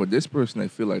 spend time with this person, I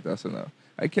feel like that's enough.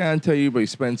 I can't tell you, but you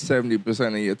spend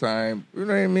 70% of your time. You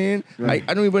know what I mean? I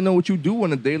don't even know what you do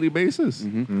on a daily basis.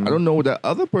 I don't know what that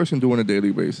other person do on a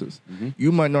daily basis.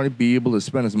 You might not be able to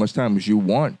spend as much time as you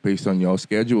want based on your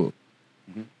schedule.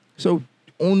 So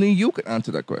only you can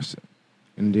answer that question.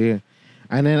 Indeed.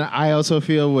 And then I also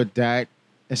feel with that,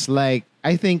 it's like,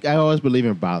 I think I always believe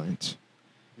in balance.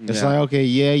 It's Yeah. like, okay,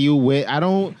 yeah, you wait. I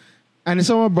don't, and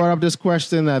someone brought up this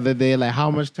question the other day, like how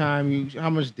much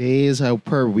days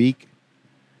per week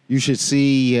you should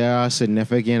see your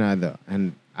significant other.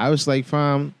 And I was like,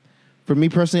 fam, for me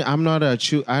personally, I'm not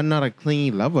a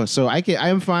clingy lover. So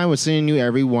I'm fine with seeing you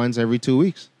every 2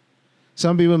 weeks.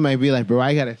 Some people might be like, bro,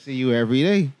 I gotta see you every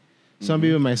day. Some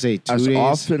people might say 2 As days.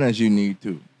 often as you need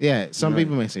to. Yeah, some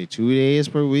people might say 2 days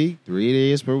per week, 3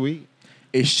 days per week.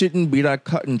 It shouldn't be that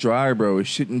cut and dry, bro. It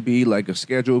shouldn't be like a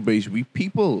schedule based. We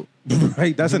people.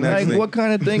 Right, that's the next Like, thing. what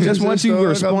kind of thing Just is once this, you dog?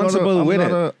 responsible I'm with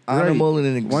not it. a animal Right.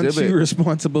 in an Once exhibit. you're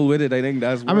responsible with it, I think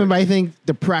that's. I mean, but I think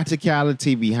the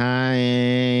practicality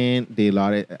behind the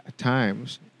lot at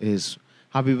times is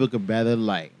how people could better,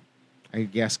 like, I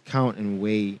guess, count and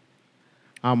weigh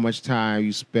how much time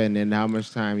you spend and how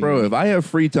much time Bro, you if I have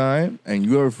free time and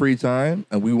you have free time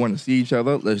and we want to see each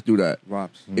other, let's do that.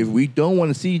 Rops. If we don't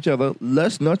want to see each other,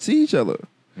 let's not see each other.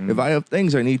 If I have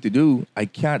things I need to do, I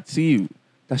can't see you.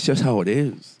 That's just how it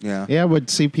is. Yeah. Yeah, but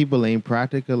see, people ain't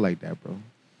practical like that, bro.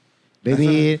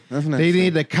 They That's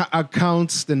need the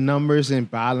accounts, the numbers and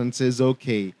balances.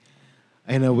 Okay,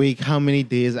 in a week, how many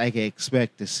days I can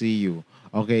expect to see you?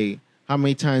 Okay, how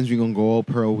many times we gonna go out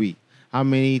per week? How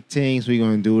many things we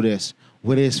gonna do this?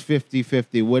 What is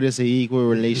 50-50? What is an equal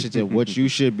relationship? What you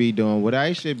should be doing? What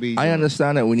I should be doing? I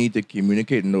understand that we need to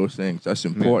communicate in those things. That's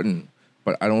important.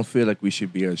 But I don't feel like we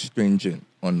should be as stringent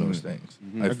on those things.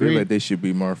 I feel Agreed. like they should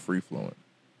be more free-flowing.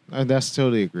 That's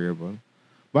totally agreeable.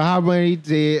 But how many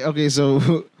days? Okay,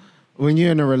 so when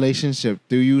you're in a relationship,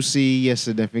 do you see your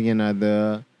significant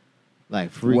other like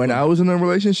frequent? When I was in a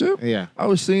relationship, Yeah. I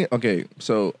was seeing. Okay,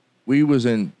 so we was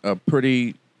in a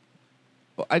pretty.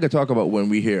 I could talk about when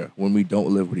we don't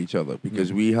live with each other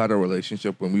because we had a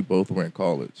relationship when we both were in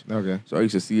college. Okay. So I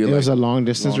used to see It her was a like, long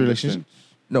distance Long relationship.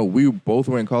 distance. no, we both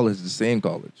were in college, the same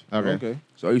college. Okay.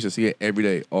 So I used to see her every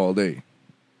day, all day.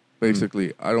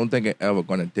 Basically, I don't think I ever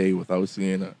gone a day without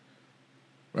seeing her.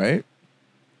 Right?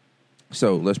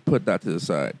 So let's put that to the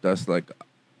side. That's like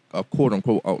a quote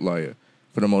unquote outlier.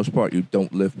 For the most part, you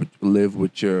don't live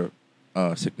with your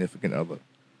significant other.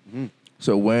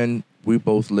 So when we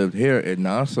both lived here in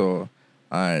Nassau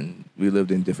and we lived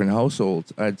in different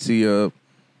households, I'd see her.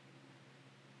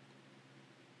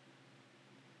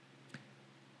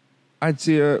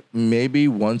 Maybe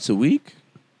once a week.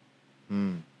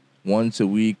 Once a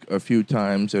week, a few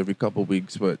times every couple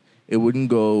weeks, but it wouldn't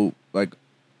go like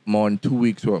more than 2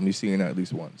 weeks without me seeing her at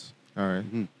least once. All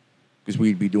right. Because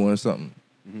we'd be doing something.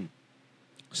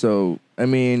 So, I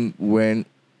mean,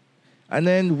 and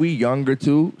then we younger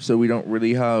too, so we don't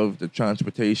really have the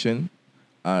transportation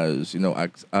as,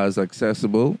 as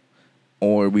accessible,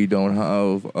 or we don't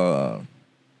have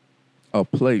a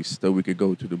place that we could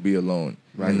go to be alone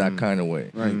in that kind of way.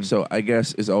 Right. So I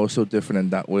guess it's also different in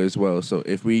that way as well. So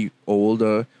if we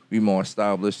older, we more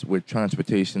established with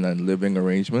transportation and living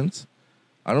arrangements,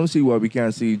 I don't see why we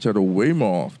can't see each other way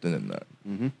more often than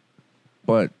that.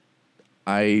 But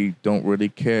I don't really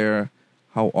care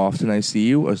how often I see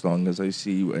you as long as I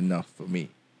see you enough for me.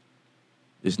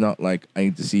 It's not like I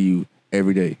need to see you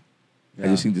every day. I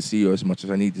just need to see you as much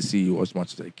as I need to see you as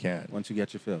much as I can. Once you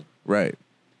get your fill. Right.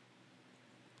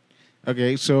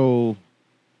 Okay, so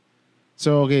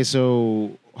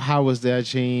how was that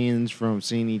change from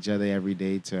seeing each other every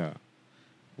day to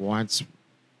once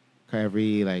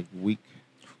every like week?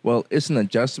 Well, it's an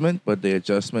adjustment, but the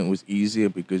adjustment was easier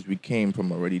because we came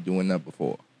from already doing that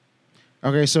before.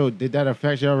 Okay, so did that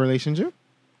affect your relationship?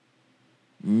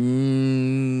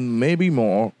 Maybe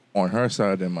more on her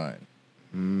side than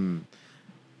mine.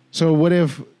 So what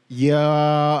if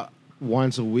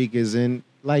once a week isn't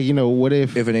like, what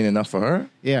if If it ain't enough for her,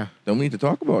 yeah. then we need to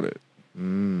talk about it.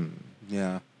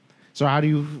 Yeah. So how do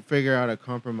you figure out a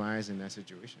compromise in that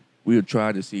situation? We would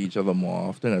try to see each other more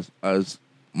often as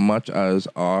much as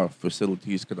our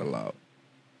facilities could allow.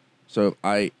 So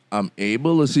if I'm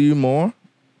able to see you more,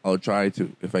 I'll try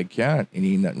to. If I can't, it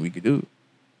ain't nothing we could do.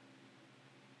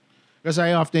 Because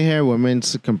I often hear women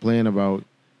they'll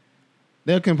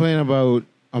complain about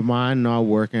a man not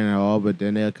working at all, but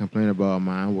then they'll complain about a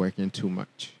man working too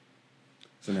much.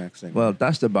 It's the next thing. Well,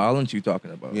 that's the balance you're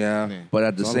talking about. yeah. But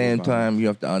at the It's all same about time, you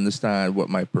have to understand what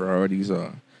my priorities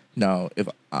are. Now, if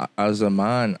as a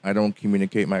man, I don't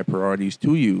communicate my priorities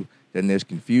to you, then there's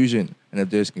confusion. And if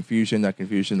there's confusion, that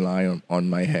confusion lies on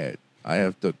my head. I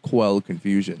have to quell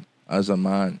confusion as a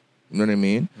man. You know what I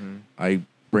mean? I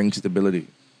bring stability.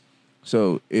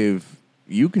 So if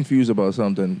you confused about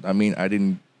something, I mean, I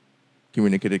didn't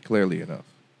communicate it clearly enough.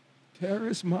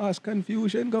 Terrorist mass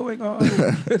confusion going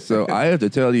on. So I have to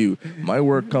tell you, my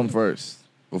work come first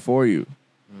before you.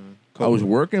 I was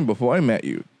working before I met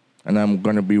you, and I'm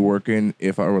going to be working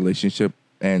if our relationship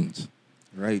ends.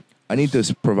 Right. I need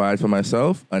to provide for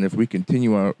myself, and if we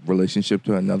continue our relationship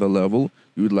to another level,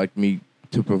 you would like me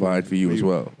to provide for you as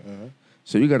well.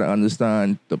 So you got to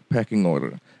understand the pecking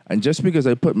order. And just because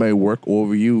I put my work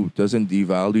over you doesn't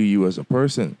devalue you as a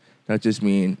person. That just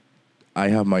means I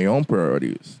have my own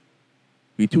priorities.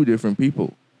 Be two different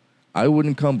people. I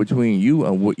wouldn't come between you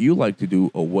and what you like to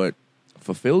do or what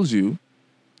fulfills you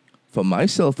for my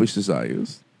selfish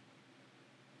desires.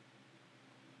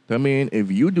 I mean, if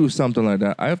you do something like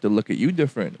that, I have to look at you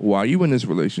different. Why are you in this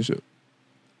relationship?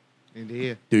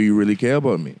 Indeed. Do you really care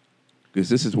about me? Because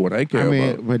this is what I care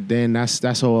about. But then that's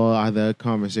a whole other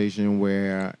conversation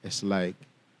where it's like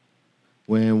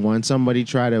when somebody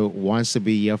wants to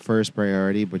be your first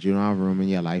priority, but you don't have room in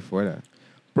your life for that.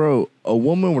 Bro, a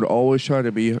woman would always try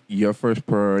to be your first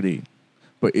priority.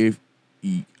 But if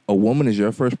a woman is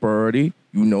your first priority,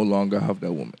 you no longer have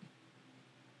that woman.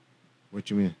 What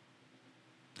you mean?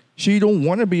 She don't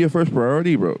want to be your first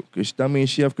priority, bro. Because that means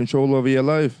she have control over your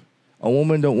life. A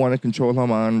woman don't want to control her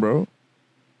man, bro.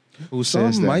 Who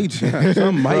says Some that? might.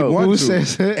 Some might Bro, want Who to.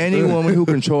 says that? Any woman who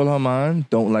control her man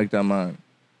don't like that man.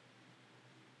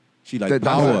 She like That's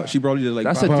power. a- She probably just like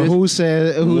that's a power. But who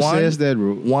says One- that,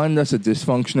 bro? One, that's a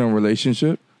dysfunctional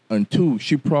relationship. And two,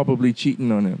 she probably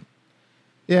cheating on him.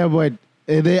 Yeah, but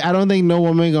I don't think no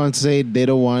woman gonna say they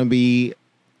don't want to be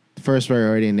first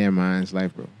priority in their mind's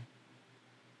life, bro.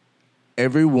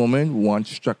 Every woman wants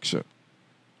structure.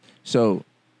 So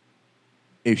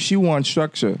if she wants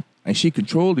structure and she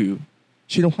control you,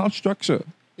 she don't have structure.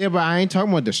 Yeah, but I ain't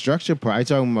talking about the structure part. I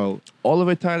talking about All of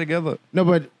it tied together. no.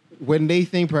 But when they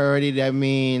think priority, that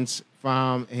means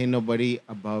from ain't nobody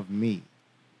above me.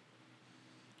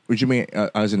 What you mean,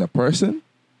 as in a person?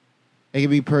 It could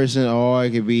be person or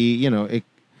it could be it.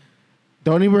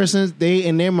 The only persons they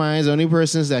in their minds, the only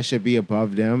persons that should be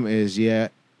above them is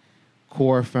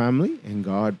core family and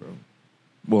God, bro.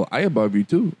 Well, I above you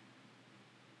too.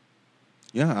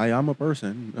 Yeah, I am a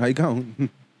person. I count.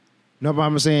 No, but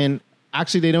I'm saying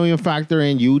actually they don't even factor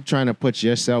in you trying to put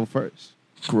yourself first.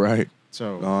 Right.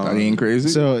 So That ain't crazy.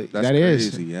 So That's that is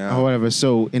crazy, yeah. or whatever.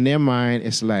 So in their mind,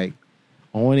 it's like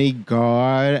only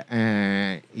God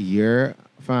and your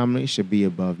family should be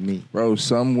above me. Bro,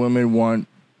 some women want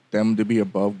them to be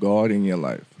above God in your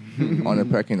life on a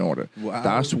pecking order. Wow.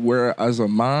 That's where, as a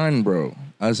man, bro,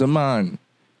 as a man,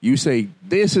 you say,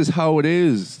 this is how it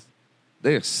is.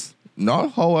 This.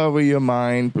 Not however your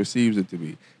mind perceives it to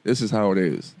be. This is how it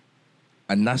is.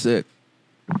 And that's it.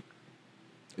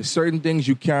 There's certain things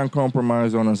you can't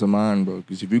compromise on as a man, bro.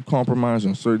 Because if you compromise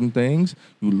on certain things,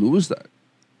 you lose that.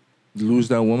 You lose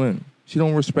that woman. She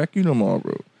don't respect you no more,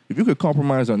 bro. If you could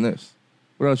compromise on this,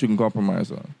 what else you can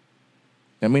compromise on?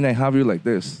 I mean, I have you like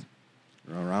this.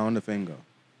 Around the finger.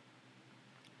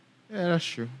 Yeah, that's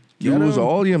true. You Get lose 'em.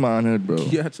 all your manhood, bro.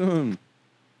 Get him.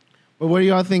 But what do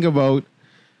y'all think about?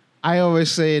 I always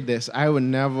say this: I would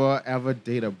never ever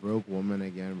date a broke woman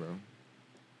again, bro.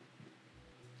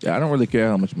 Yeah, I don't really care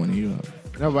how much money you have.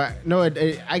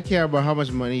 I care about how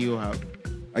much money you have.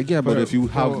 I get, but For- if you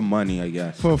have for- money, I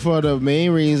guess. For the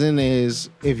main reason is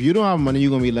if you don't have money,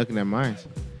 you're gonna be looking at mine.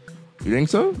 You think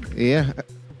so? Yeah.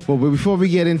 But before we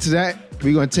get into that,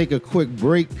 we're gonna take a quick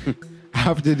break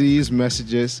after these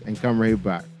messages and come right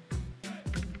back.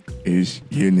 It's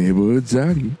your neighborhood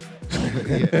Zaddy.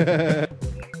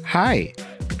 Hi,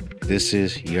 this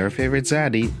is your favorite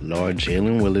zaddy, Lord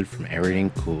Jalen Willard from Erryting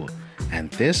Kool,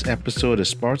 and this episode is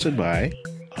sponsored by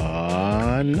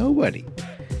Nobody.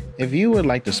 If you would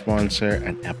like to sponsor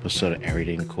an episode of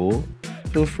Erryting Kool,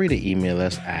 feel free to email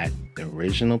us at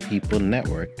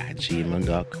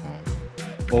theoriginalpeoplenetwork@gmail.com,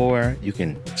 or you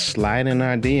can slide in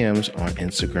our DMs on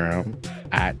Instagram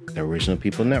at The Original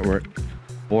People Network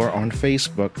or on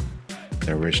Facebook,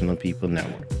 The Original People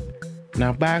Network.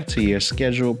 Now back to your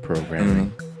scheduled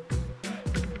programming.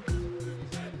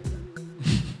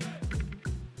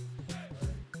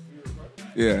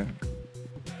 Yeah.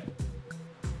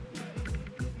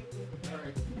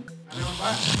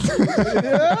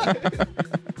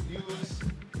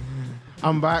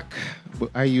 I'm back.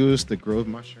 I used the growth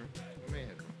mushroom.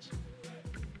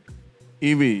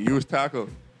 Evie, you was taco.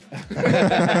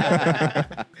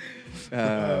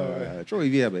 Troy,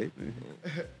 yeah, babe.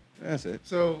 That's it.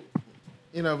 So,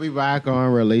 we back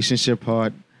on relationship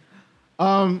pod.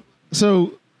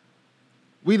 So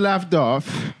we left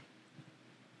off.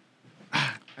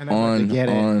 And I'm about to get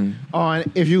it.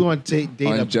 On if you're gonna date a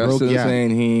on broke Justin gal. saying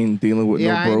he ain't dealing with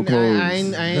no broke hoes. I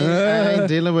ain't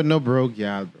dealing with no broke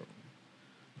gal, bro.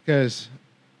 Because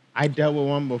I dealt with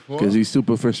one before. Because he's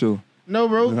superficial. No,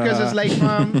 bro, because it's like,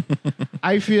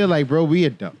 I feel like, bro, we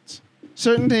adults.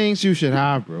 Certain things you should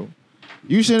have, bro.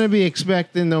 You shouldn't be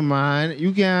expecting no man.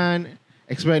 You can't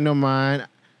expect no man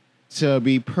to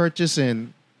be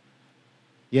purchasing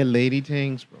your lady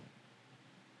things, bro.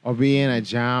 Or be in a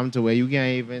jam to where you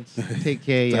can't even take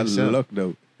care of That yourself. look,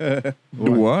 though.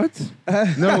 What?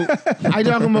 No, I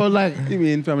talking about like You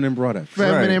mean feminine products?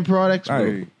 feminine products, All bro.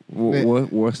 right.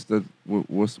 What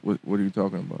are you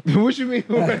talking about? What you mean?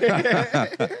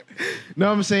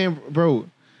 No, I'm saying, bro.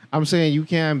 I'm saying you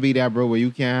can't be that, bro, where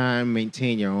you can't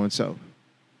maintain your own self.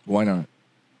 Why not?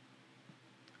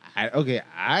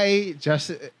 I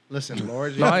just listen,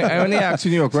 Lord. No, I only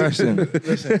asking you a question.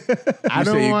 Listen, I You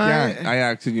say don't you want. can't. I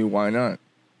asking you why not?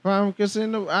 Because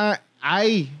I'm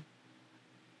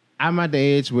at the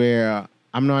age where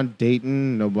I'm not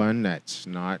dating no one that's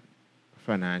not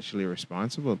financially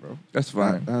responsible, bro. That's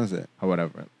fine. That's it. Or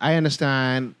whatever. I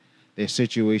understand their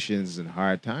situations and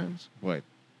hard times, but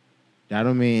that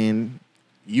don't mean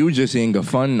You just ain't gonna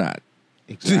fund that.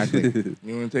 Exactly.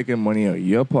 You ain't taking money out of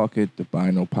your pocket to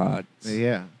buy no pods.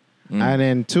 Yeah. And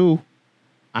then 2,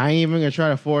 I ain't even gonna try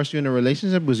to force you in a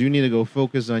relationship because you need to go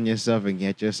focus on yourself and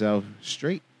get yourself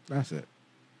straight That's it.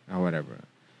 or whatever.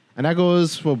 And that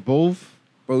goes for both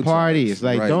Both parties. sides,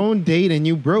 Like, right. don't date and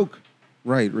you broke.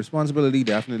 Right. Responsibility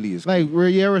definitely is. Like, where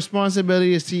your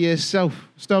responsibility is to yourself.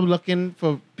 Stop looking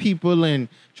for people and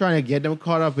trying to get them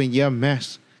caught up in your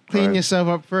mess. Clean Right. yourself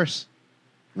up first.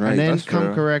 right. And then that's come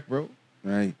fair. correct, bro.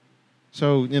 right.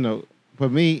 So, for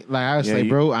me, like I was like,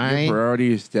 bro, I your ain't.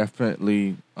 priority is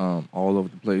definitely all over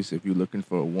the place if you're looking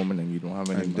for a woman and you don't have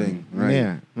any Same money. thing. Right.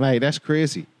 Yeah, like that's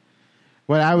crazy.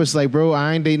 But I was like, bro,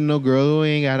 I ain't dating no girl who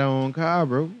ain't got her own car,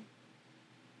 bro.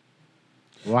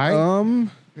 Why?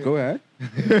 Go ahead.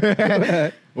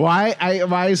 Why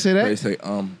I say They that? say,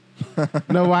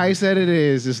 No, why I said it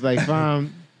is, it's like,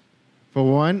 fam, for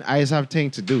one, I just have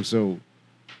things to do. So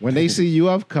when they see you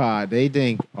have car, they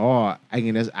think, oh, I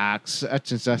can just ask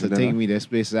such and such to take me this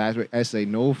place. I say,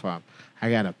 no, fam. I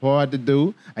got a part to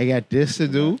do. I got this to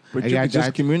do. but I you got can just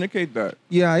that. communicate that.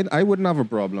 Yeah, I wouldn't have a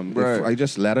problem Right. if I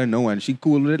just let her know and she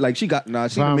cool with it. Like she got the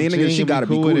Fam, main thing is she ain't got to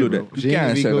be cool with it. bro. You She ain't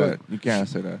can't be say cool. that. You can't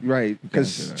say that. Right, say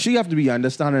because that. she have to be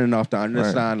understanding enough to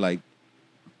understand, like,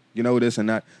 this and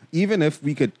that. Even if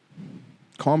we could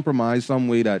compromise some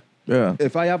way that, Yeah.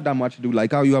 if I have that much to do,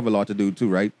 like how you have a lot to do too,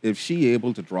 right? If she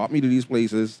able to drop me to these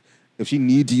places, if she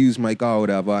need to use my car or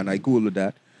whatever, and I cool with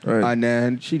that, Right. and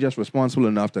then she just responsible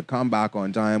enough to come back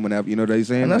on time whenever, you know what I'm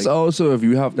saying? And that's Like, also if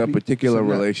you have that particular so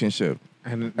that- relationship.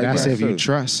 And that's Right. if you So-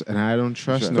 trust. And I don't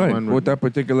trust Sure. no Right. one. With that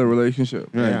particular relationship.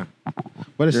 Right. Yeah.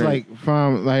 But it's Right. like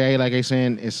from like I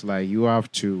saying, it's like you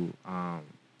have to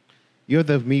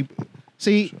meet.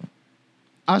 See,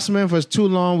 us men for too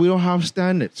long we don't have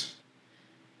standards.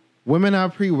 Women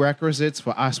have prerequisites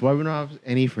for us. Why we don't have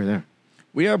any for them?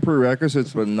 We have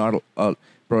prerequisites, but not,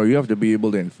 bro, you have to be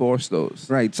able to enforce those.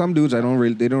 Right. Some dudes, they don't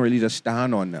really just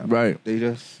stand on them. Right. They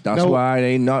just, That's No. why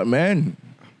they not men.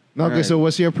 No, okay, Right. so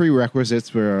what's your prerequisites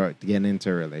for getting into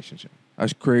a relationship?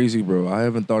 That's crazy, bro. I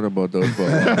haven't thought about those for a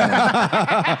long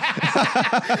time.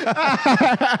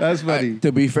 that's funny.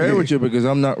 To be fair with you, because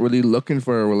I'm not really looking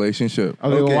for a relationship.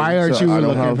 Okay, Okay, why aren't so you I don't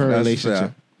looking have- for a that's relationship?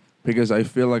 fair. Because I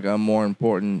feel like I'm more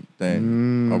important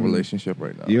than a relationship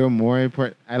right now. You're more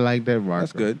important. I like that, Marco.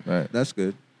 That's good. Right. That's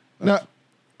good. No,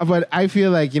 but I feel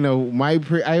like,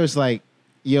 I was like,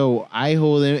 yo, I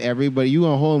holding everybody. You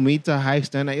gonna hold me to a high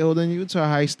standard? I holding you to a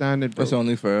high standard, bro. That's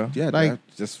only fair. Yeah, Like,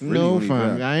 that's just really No, only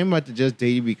fam. fair. I ain't about to just date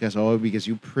you because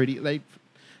you pretty. Like,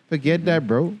 forget that,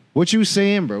 bro. What you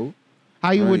saying, bro?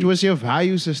 How you? Right. What's your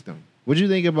value system? What you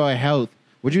think about health?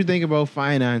 What you think about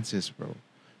finances, bro?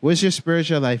 What's your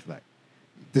spiritual life like?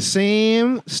 The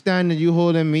same standard you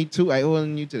holding me to, I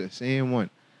holding you to the same one.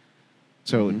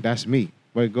 So that's me.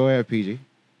 But go ahead, PG.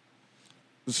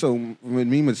 So with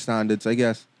me with standards, I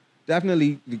guess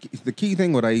definitely the key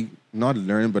thing what I not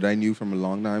learned but I knew from a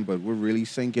long time, but we're really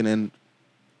sinking in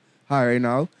high right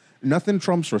now. Nothing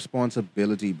trumps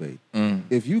responsibility, babe.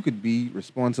 If you could be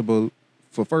responsible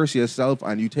for first yourself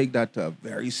and you take that to a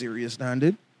very serious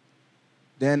standard,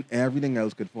 then everything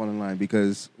else could fall in line.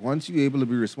 Because once you're able to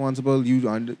be responsible,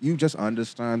 you just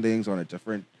understand things on a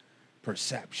different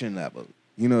perception level.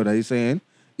 You know what I'm saying?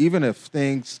 Even if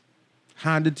things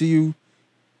handed to you,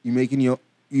 you making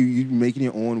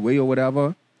your own way or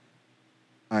whatever,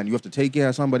 and you have to take care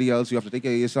of somebody else, you have to take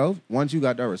care of yourself. Once you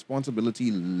got that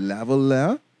responsibility level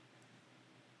there,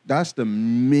 that's the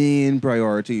main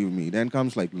priority of me. Then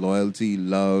comes like loyalty,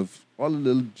 love, all the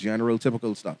little general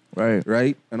typical stuff. Right.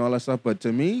 Right? And all that stuff. But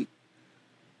to me,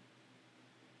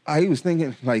 I was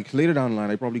thinking, like, later down the line,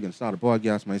 I probably can start a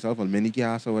podcast myself, a mini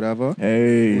cast or whatever.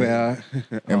 Hey. Where,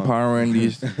 Empowering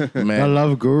these The men.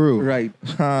 love guru. right.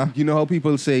 You know how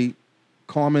people say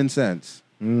common sense?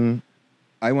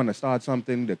 I want to start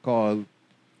something they call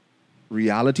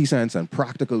reality sense and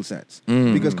practical sense.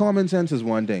 Because common sense is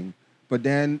one thing, but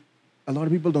then a lot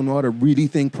of people don't know how to really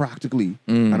think practically.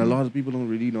 And a lot of people don't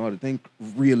really know how to think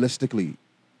realistically.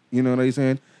 You know what I'm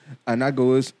saying? And that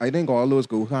goes, I think all those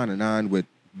go hand in hand with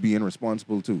being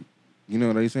responsible too. You know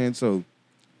what I'm saying? So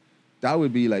that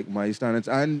would be like my standards.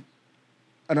 And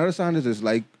another standard is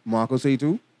like Marco say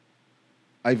too,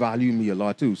 I value me a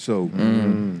lot too. So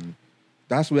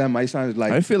that's where my standards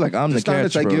like. I feel like I'm the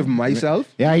standards catch, I bro. give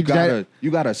myself. Yeah,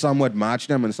 you gotta somewhat match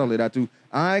them and stuff like that too.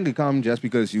 I ain't gonna come just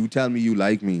because you tell me you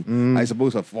like me. I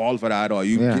supposed to fall for that, or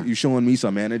you showing me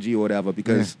some energy or whatever.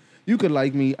 Because you could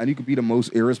like me and you could be the most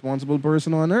irresponsible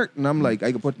person on earth, and I'm like,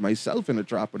 I could put myself in a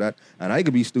trap of that, and I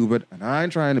could be stupid, and I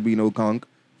ain't trying to be no conk.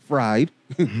 Fried,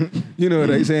 you know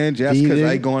what I'm saying? Just because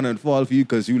I go on and fall for you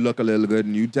because you look a little good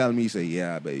and you tell me, say,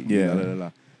 yeah, baby. Yeah. Blah, blah,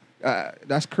 blah.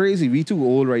 That's crazy. We too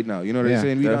old right now. You know what I'm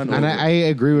saying? We don't know. And I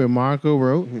agree with Marco,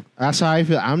 bro. That's how I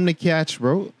feel. I'm the catch,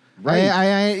 bro.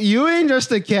 Right. You ain't just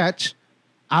the catch.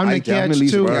 I'm the catch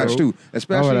too,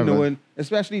 bro.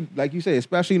 Especially like you say,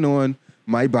 especially knowing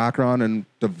my background and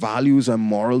the values and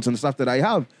morals and stuff that I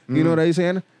have. You know what I'm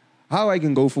saying? How I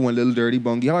can go for one little dirty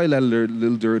bungie, how I let a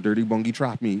little dirty bungie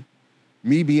trap me.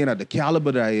 Me being at the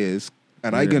caliber that I is,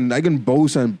 and I can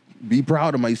boast and be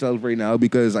proud of myself right now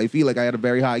because I feel like I had a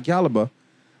very high caliber.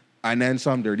 And then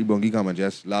some dirty bungie come and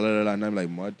just la la la la, and I'm like,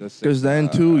 what? Because then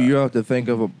too, you have to think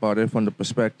about it from the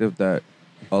perspective that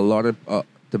a lot of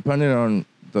depending on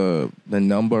the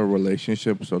number of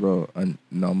relationships or the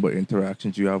number of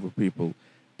interactions you have with people,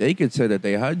 they could say that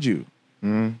they had you.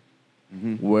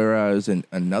 Whereas in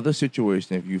another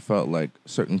situation, if you felt like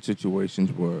certain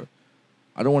situations were,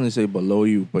 I don't want to say below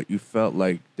you, but you felt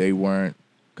like they weren't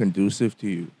conducive to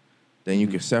you, then you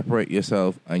can separate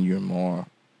yourself and you have more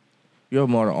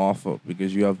to offer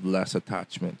because you have less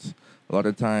attachments. A lot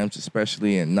of times,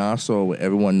 especially in Nassau, where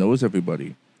everyone knows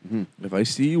everybody, if I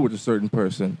see you with a certain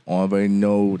person, or if I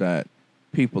know that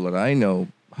people that I know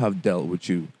have dealt with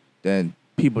you, then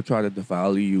people try to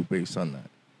devalue you based on that.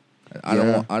 I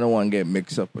don't want to get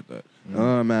mixed up with that.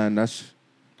 Oh man, that's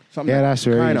something that's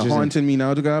very kind of haunting me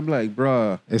now. To go, I'm like,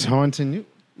 bruh, it's haunting you.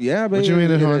 Yeah, but what you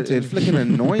mean it haunting? It's flicking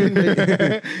annoying.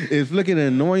 It's flicking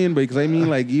annoying because I mean,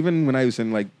 like, even when I was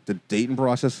in like the dating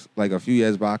process, like a few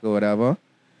years back or whatever,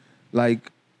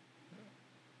 like.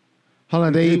 Hold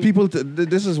on,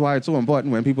 this is why it's so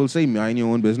important when people say mind your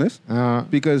own business.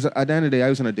 Because at the end of the day, I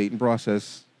was in a dating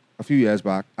process a few years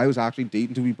back. I was actually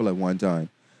dating 2 people at one time.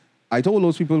 I told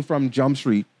those people from Jump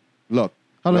Street, look.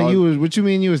 Hold on, what you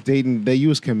mean you was dating, that you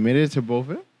was committed to both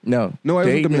of them? No,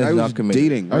 I was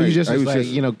dating. Oh, you just was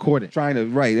like, courting. Trying to,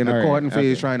 in the courting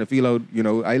phase, trying to feel out,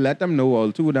 I let them know,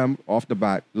 all 2 of them off the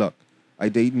bat, look, I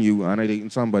dating you and I dating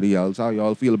somebody else. How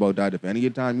y'all feel about that? If any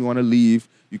time you want to leave,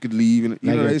 you could leave. And,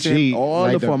 you know what I'm saying? All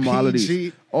the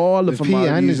formalities. All the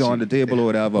formalities on the table or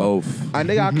whatever. And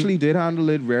they actually did handle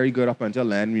it very good up until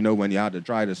then, when you had to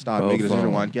try to start making a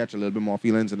decision, want to catch a little bit more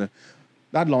feelings. And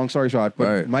that long story short.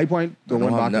 But my point, going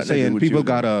back to saying people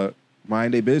got to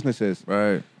mind their businesses.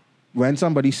 Right. When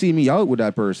somebody see me out with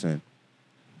that person,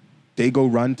 they go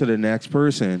run to the next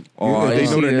person. Oh, if they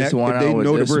know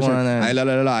the person,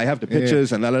 I have the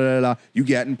pictures and you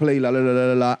get and play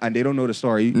and they don't know the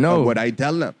story of what I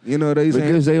tell them. You know what I'm saying?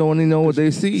 Because they only know what they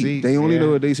see. They only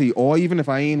know what they see. Or even if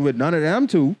I ain't with none of them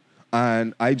two,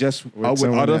 and I just out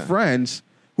with other friends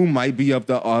who might be of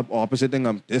the opposite thing.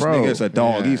 This nigga's a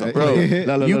dog. He's a bro.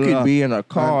 You could be in a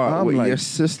car with your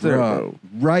sister, bro.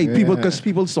 Right? Because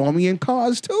people saw me in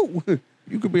cars too.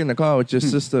 You could be in the car with your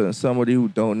sister and somebody who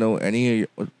don't know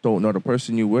don't know the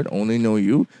person you with, only know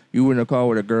you. You were in the car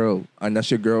with a girl, and that's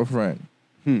your girlfriend.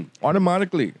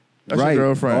 Automatically, that's your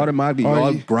girlfriend. Automatically,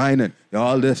 y'all grinding,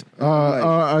 y'all this.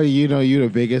 You the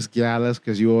biggest gallus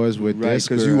because you always with this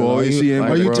girl. Because you always see him.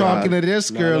 Are you talking to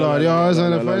this girl? Or you always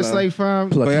on the first like fam?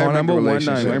 But I remember one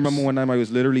time. I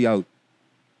was literally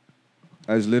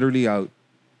out.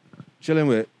 Chilling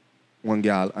with one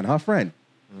gal and her friend.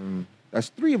 That's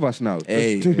 3 of us now.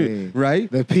 Hey. Right?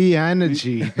 The P and the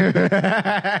G.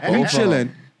 We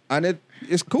chilling. And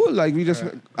it's cool. Like, we just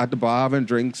at the bar having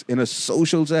drinks in a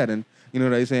social setting. You know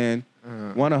what I'm saying?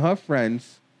 One of her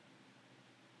friends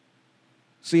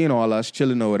seeing all us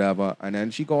chilling or whatever. And then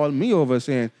she called me over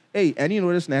saying, hey, and you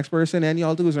know this next person? And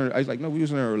y'all do is I was like, no, we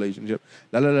was in a relationship.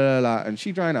 And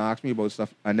she trying to ask me about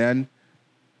stuff. And then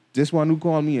this one who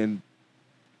called me and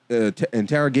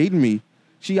interrogating me,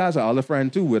 she has her other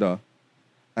friend too with her.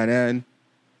 And then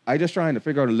I just trying to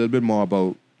figure out a little bit more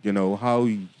about, how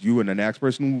you and the next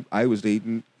person who I was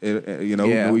dating,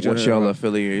 know each what's other. your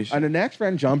affiliation? And the next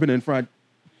friend jumping in front,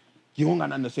 you don't got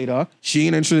nothing to say to her. She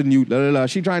ain't interested in you.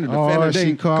 She trying to defend her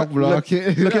thing.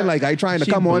 Looking like I trying to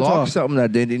come on to her. Something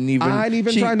that they didn't even. I ain't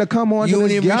even trying to come on to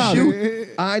this gal.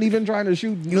 I ain't even trying to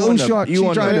shoot no shot. She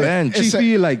trying to bench. She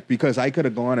feel like because I could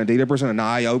have gone and dated a person and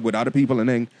I out with other people and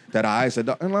then that I said,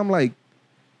 and I'm like,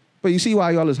 but you see why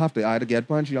y'all always have to either get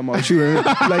punched, I'm out shooting.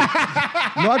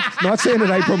 Like, not saying that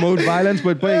I promote violence,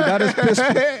 but babe,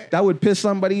 that would piss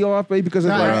somebody off, babe, because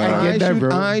it's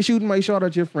I ain't shooting my shot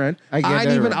at your friend. I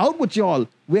ain't even out with y'all.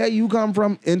 Where you come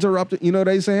from interrupting, you know what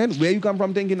I'm saying? Where you come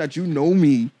from thinking that you know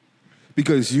me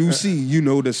because you see,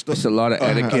 the it's a lot of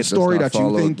etiquette story that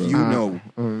you think bro. you know.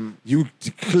 You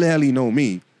clearly know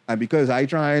me. And because I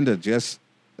trying to just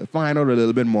find out a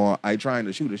little bit more, I trying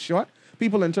to shoot a shot.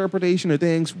 people interpretation of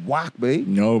things whack, babe.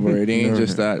 No, bro, it ain't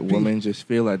just that. Women just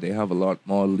feel like they have a lot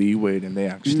more leeway than they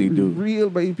actually do. Real,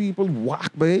 babe, people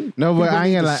whack, babe. No, but People I ain't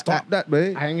need gonna to lie. stop that,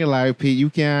 babe. I ain't gonna lie, Pete.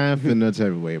 You can't feel no type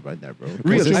of way about that, bro.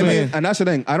 Real, It's I mean, like- and that's the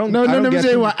thing. I don't. no, I no. don't Let me get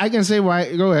say too- why. I can say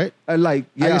why. Go ahead. Like,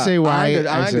 yeah, I can say why I ain't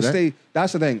I gonna said that. stay.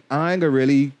 That's the thing. I ain't gonna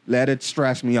really let it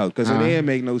stress me out because Uh-huh. it ain't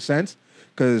make no sense.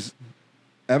 Because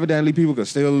evidently people can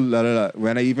still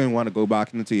when I even want to go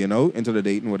back into into the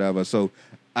dating whatever. So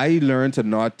I learned to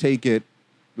not take it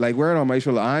like wear it on my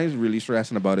shoulder. I ain't really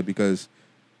stressing about it because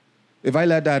if I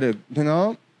let that thing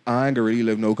on, I ain't gonna really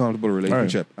live no comfortable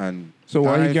relationship. And So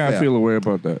why that you ain't can't fair. feel aware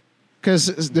about that?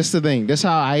 Because this the thing. That's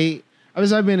how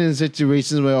I've been in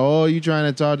situations where, oh, you trying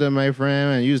to talk to my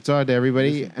friend and you just talk to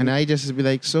everybody, and I just be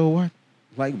like, so what?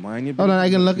 like mind your Hold on,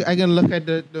 business. I can look at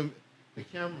the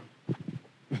camera.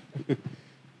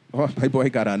 Oh, my boy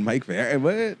got on mic fair.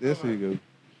 What? This you go.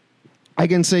 I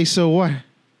can say, so what?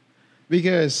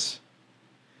 Because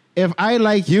if I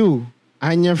like you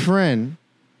and your friend,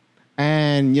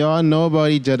 and y'all know about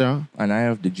each other, And I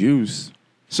have the juice.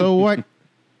 so what?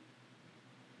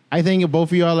 I think if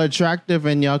both of y'all are attractive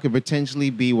and y'all could potentially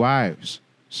be wives.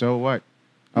 So what?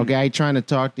 Okay, I trying to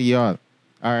talk to y'all.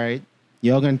 All right.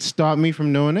 Y'all gonna stop me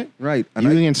from doing it? Right. And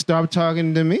You gonna stop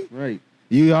talking to me? right.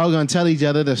 You all gonna tell each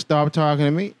other to stop talking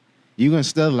to me? You gonna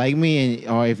still like me, and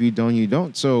or if you don't, you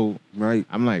don't. So Right.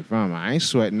 I'm like, fam, I ain't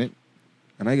sweating it.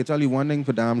 And I can tell you one thing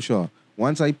for damn sure.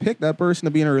 Once I pick that person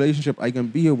to be in a relationship, I can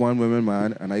be a one-woman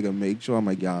man, and I can make sure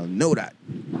my gal know that.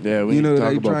 Yeah, we You need know to what talk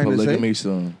I about trying to say? polygamy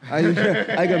soon. I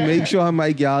can make sure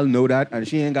my gal know that, and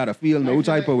she ain't got to feel no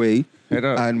type of way. Head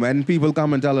up. And when people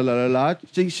come and tell her a lot,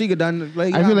 she could done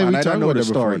like, I feel like man, we I talked don't know about the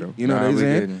that before, story. though. You know Nah, what I'm we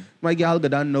saying? didn't. My gal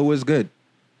could done know it's good.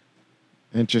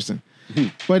 Interesting.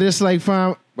 But it's like,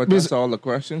 fam, But that's all the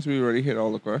questions. We already hit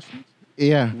all the questions.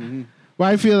 yeah. Well,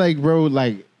 I feel like, bro,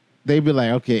 like they be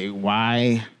like, okay,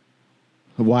 why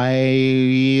you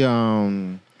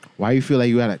feel like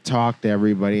you gotta talk to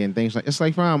everybody and things like it's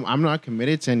like, fam, I'm not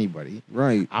committed to anybody.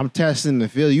 Right. I'm testing the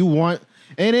field. You want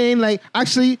it ain't like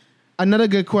actually another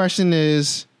good question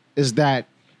is that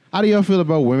how do y'all feel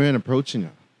about women approaching you?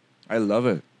 I love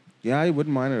it. Yeah, I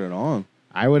wouldn't mind it at all.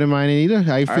 I wouldn't mind it either.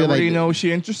 I I feel already like know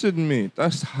she interested in me.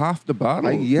 That's half the battle.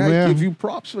 I Yeah. give you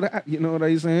props for that. You know what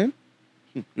I'm saying?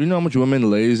 You know how much women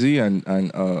lazy and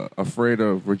afraid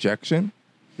of rejection?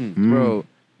 Bro,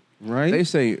 Right? they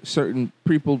say certain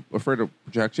people afraid of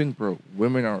rejection. Bro,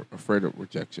 women are afraid of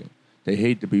rejection. They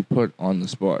hate to be put on the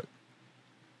spot.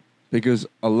 Because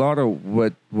a lot of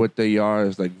what they are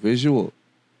is like visual.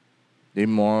 They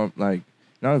more like,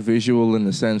 not visual in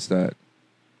the sense that,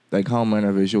 like how men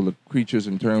are visual creatures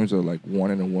in terms of like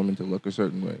wanting a woman to look a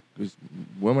certain way. Because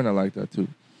women are like that too.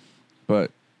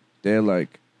 But they're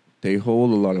like, they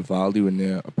hold a lot of value in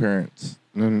their appearance.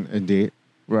 indeed.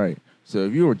 Right. So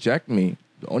if you reject me,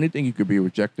 the only thing you could be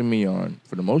rejecting me on,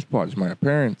 for the most part, is my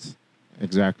appearance.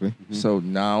 Exactly. So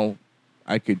now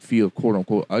I could feel quote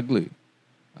unquote ugly.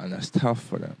 And that's tough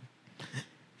for them.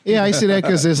 Yeah, I see that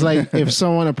because it's like if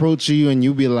someone approaches you and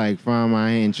you be like, fam,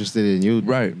 I ain't interested in you.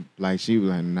 Right. Like she was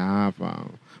like, nah,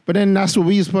 fam. But then that's what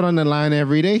we just put on the line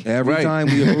every day. Every Right. time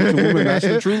we approach a woman, that's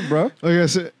the truth, bro. Like I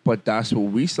said. But that's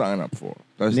what we sign up for.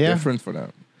 That's Yeah. different for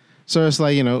them. So it's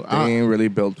like, They ain't really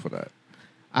built for that.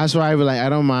 that's why I be like, I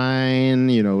don't mind,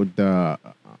 the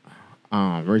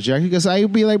rejection. Because I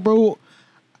be like, bro,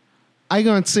 I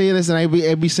gonna say this and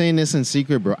I be saying this in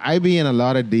secret, bro. I be in a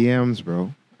lot of DMs,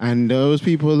 bro. And those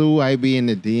people who I be in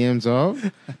the DMs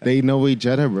of, they know each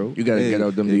other, bro. You gotta Hey, get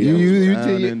out them you- DMs. You down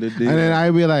take it. in the And then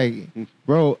I be like,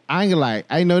 bro, I ain't gonna lie.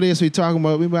 I know this. We talking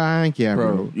about me, but I ain't care,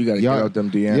 bro. Bro, you gotta get out them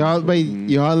DMs.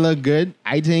 Y'all look good.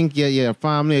 I think your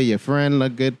family or your friend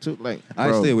look good too. Like, I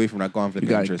Bro, stay away from that conflict you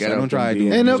gotta of interest. get I out don't try to them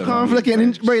do DMs. ain't no things conflict. around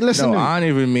And wait, listen No, to me. I don't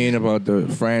even mean about the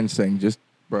friends thing. Just,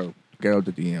 bro, get out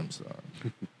the DMs.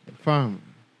 Fam.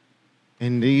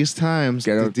 In these times,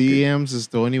 Get the out- DMs is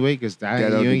the only way because Get you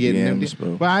out ain't the getting them. DMs,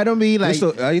 bro. But I don't be like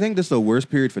I think this is the worst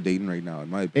period for dating right now, in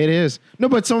my opinion. it is. No,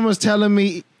 but someone's telling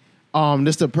me,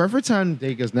 this the perfect time to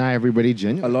date because not everybody A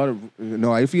genuine. lot of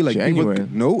I feel like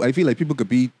Genuine. I feel like people could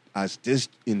be as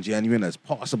disingenuine as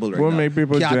possible right What now. make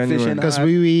people Catfishing, genuine? Because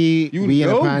we You in a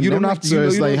know, pandemic, you don't have to. so you know,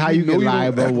 it's you like don't- how you you know get you don't-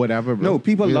 liable, whatever, bro. No,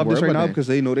 people We love this worry right about now that. because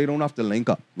they know they don't have to link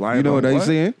up. Lie You know about what I'm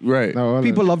saying? Right. No,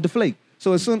 People love the flake.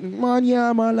 So it's man,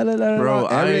 yeah, man, la, la, la, la, Bro,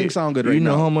 la. Everything sound good right you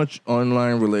know now. how much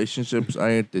online relationships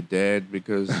I had to dead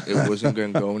because it wasn't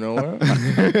gonna go nowhere.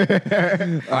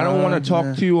 I don't want to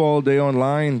talk to you all day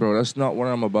online, bro. That's not what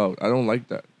I'm about. I don't like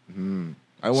that.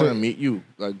 I want to meet you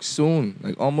like soon,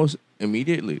 like almost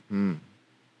immediately.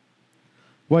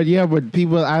 But yeah, but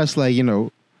people ask like,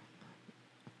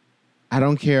 I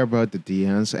don't care about the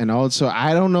DMs, and also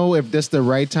I don't know if this the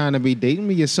right time to be dating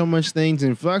me. There's so much things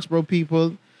in flux, bro.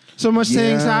 People, so much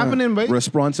things happening, but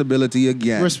responsibility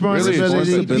again.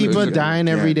 Responsibility. People again. dying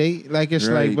every day. Like it's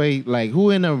Right. like, wait, like who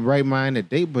in the right mind to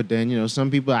date? But then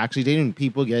some people actually dating,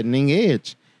 people getting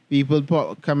engaged, people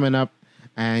coming up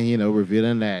and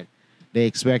revealing that they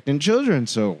expecting children.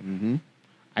 So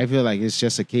I feel like it's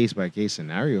just a case by case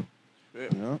scenario.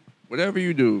 Yeah. Whatever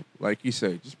you do, like you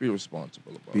say, just be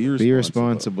responsible about it. Be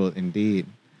responsible, indeed.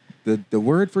 The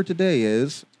word for today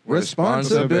is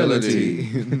responsibility.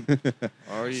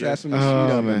 Oh, yeah. Sesame Street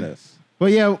up in man. this.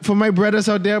 But yeah, for my brothers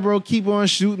out there, bro, keep on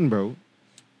shooting, bro.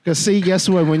 Cause see, guess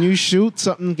what? When you shoot,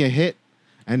 something can hit,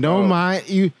 and don't mind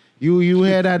you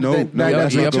hear that. No, that, no, that,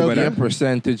 that's that not joke? good, Your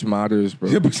percentage matters, bro.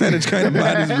 Your percentage kind of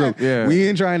matters, bro. Yeah. We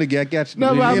ain't trying to get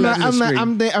No, but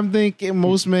I'm I'm thinking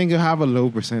most men can have a low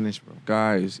percentage, bro.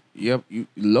 Guys,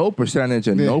 low percentage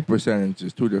and no percentage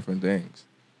is two different things.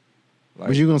 Like,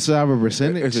 But you gonna still have a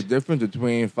percentage. there's a difference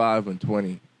between 5 and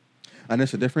 20. And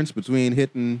there's a difference between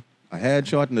hitting a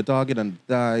headshot in the target and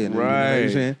the thigh, and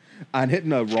Right. and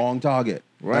hitting a wrong target.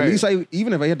 Right. At least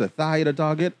even if I hit the thigh of the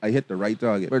target, I hit the right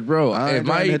target. But bro, I if ain't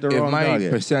trying my to hit the wrong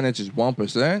target. percentage is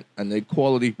 1% and they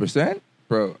quality percent,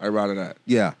 bro, I'd rather that.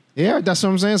 Yeah. Yeah, that's what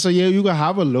I'm saying. So yeah, you can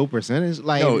have a low percentage.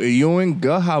 Like No, you ain't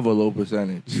gonna have a low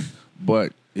percentage,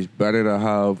 but it's better to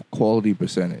have quality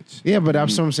percentage. yeah, but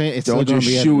that's what I'm saying. It's still Don't gonna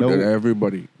just be shoot at low. at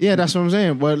everybody. Yeah, that's what I'm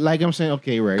saying. But like I'm saying,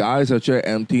 okay, right. Guys are just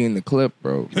emptying the clip,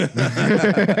 bro.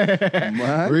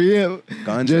 Man. Real.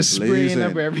 Guns Just are spraying blazing.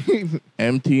 up everything.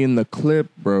 Emptying the clip,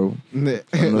 bro. And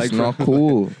it's not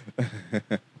cool.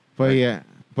 But yeah,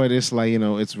 but it's like,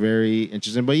 it's very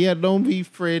interesting. But yeah, don't be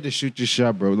afraid to shoot your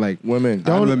shot, bro. Like, Women,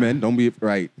 Don't- And women, don't be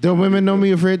right. the women don't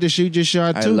be afraid to shoot your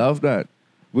shot I too. love that.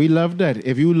 We love that.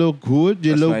 If you look good,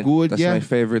 you look good. That's Yeah. my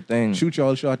favorite thing. Shoot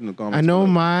y'all shot in the comments. I know below.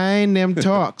 mine, them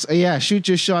talks. Yeah, shoot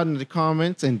your shot in the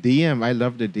comments and DM. I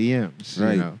love the DMs.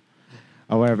 Right.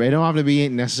 Or whatever. It don't have to be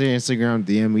necessarily Instagram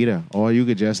DM either. Or you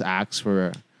could just ask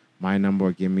for my number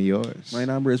or give me yours. My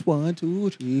number is 1, 2,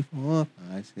 3, 4,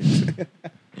 5, 6.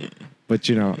 But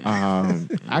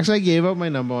actually I gave up my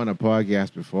number on a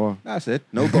podcast before. That's it.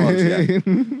 No calls yet.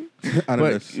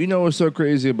 But you know what's so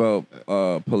crazy about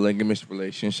polygamous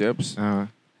relationships? Uh,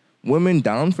 Women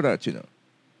down for that,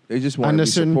 They just want to under be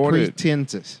certain supported.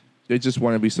 pretenses. They just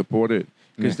want to be supported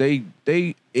because they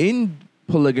in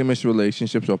polygamous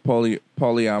relationships or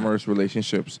polyamorous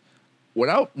relationships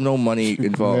without no money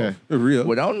involved, Real.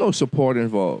 without no support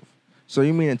involved. So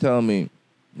you mean to tell me,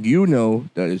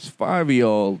 that it's 5 of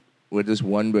y'all with this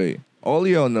one way. All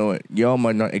y'all know it. Y'all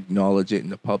might not acknowledge it in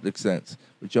the public sense,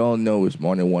 but y'all know it's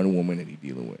more than one woman that you're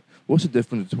dealing with. What's the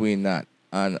difference between that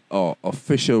and an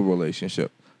official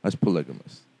relationship as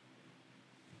polygamous?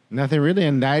 Nothing really,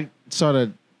 and that sort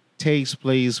of takes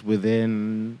place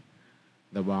within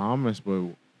the Bahamas, but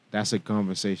that's a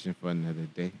conversation for another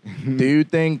day. Do you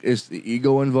think it's the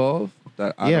ego involved?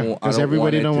 That Yeah, because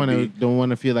everybody want don't it to want to be don't want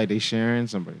to feel like they sharing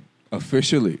somebody.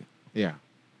 officially. Yeah,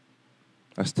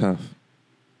 That's tough.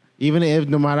 even if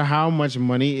no matter how much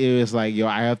money it was, like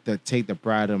I have to take the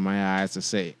pride of my eyes to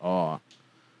say,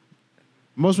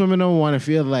 most women don't want to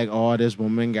feel like, this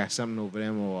woman got something over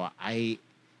them, or I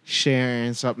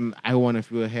sharing something. I want to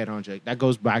feel head on check. That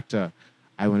goes back to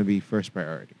I want to be first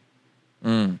priority.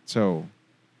 So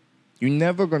You're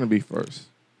never gonna be first.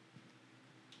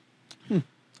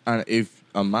 And if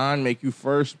a man make you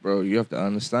first, bro, you have to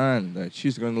understand that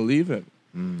she's gonna leave him,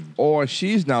 or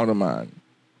she's now the man.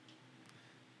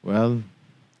 well,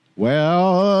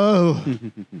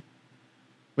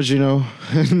 but You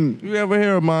ever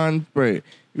hear a man, bro?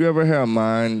 You ever hear a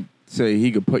man say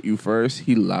he could put you first?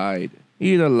 He lied.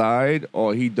 He either lied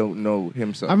or he don't know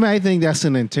himself. I mean, I think that's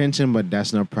an intention, but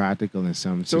that's not practical in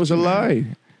some. So it's a lie,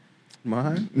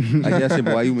 Man, I guess the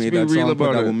boy you made be that real song put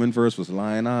about that it. woman first was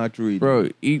lying tree. bro.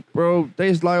 They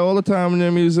just lie all the time in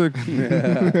their music.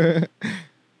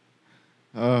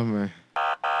 Oh man!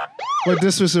 But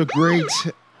this was a great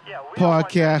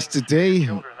podcast today.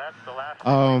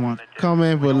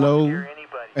 Comment below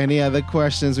any other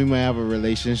questions. We might have a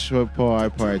relationship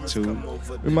part 2.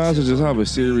 We might as well just have a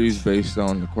series based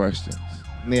on the questions.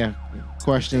 Yeah,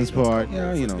 questions part.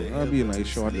 Yeah, that'll be a nice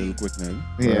short little quick name.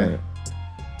 Yeah. Right.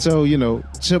 So,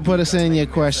 so put us in your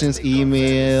questions,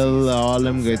 email, all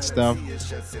them good stuff.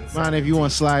 Man, if you want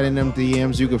to slide in them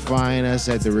DMs, you can find us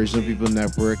at the Original People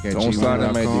Network at Don't slide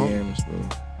in my gmail.com DMs,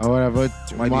 bro. or whatever.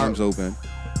 My DM's open.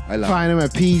 I like Find them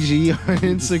at PG on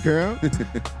Instagram.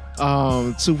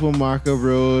 Super Marco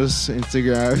Bros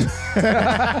Instagram.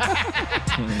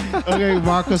 Okay,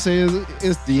 Marco says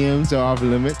his DMs are off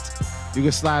limits. You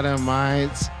can slide on mine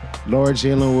Lord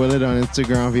Jalen Willard on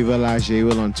Instagram, Viva La J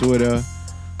Will on Twitter,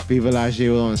 Viva La J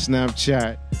Will on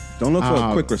Snapchat. Don't look for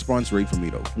a quick response rate from me,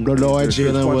 though. The Lord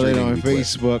Your Jalen response Willard rate on ain't quick.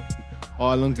 Facebook.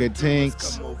 All them good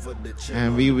things.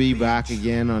 And we be back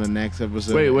again on the next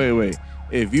episode. Wait.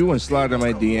 If you want to slide in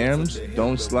my DMs,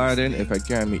 don't slide in if I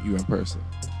can't meet you in person.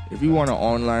 If you want an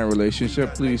online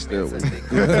relationship, please stay with me.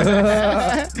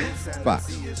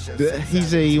 Facts. He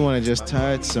said he want to just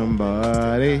touch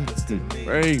somebody.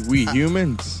 Hey, we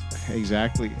humans.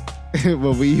 Exactly.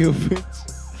 But we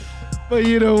humans. But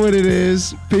you know what it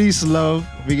is. Peace, love.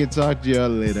 We can talk to y'all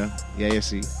later. Yeah, you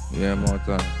see. Yeah, more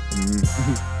time.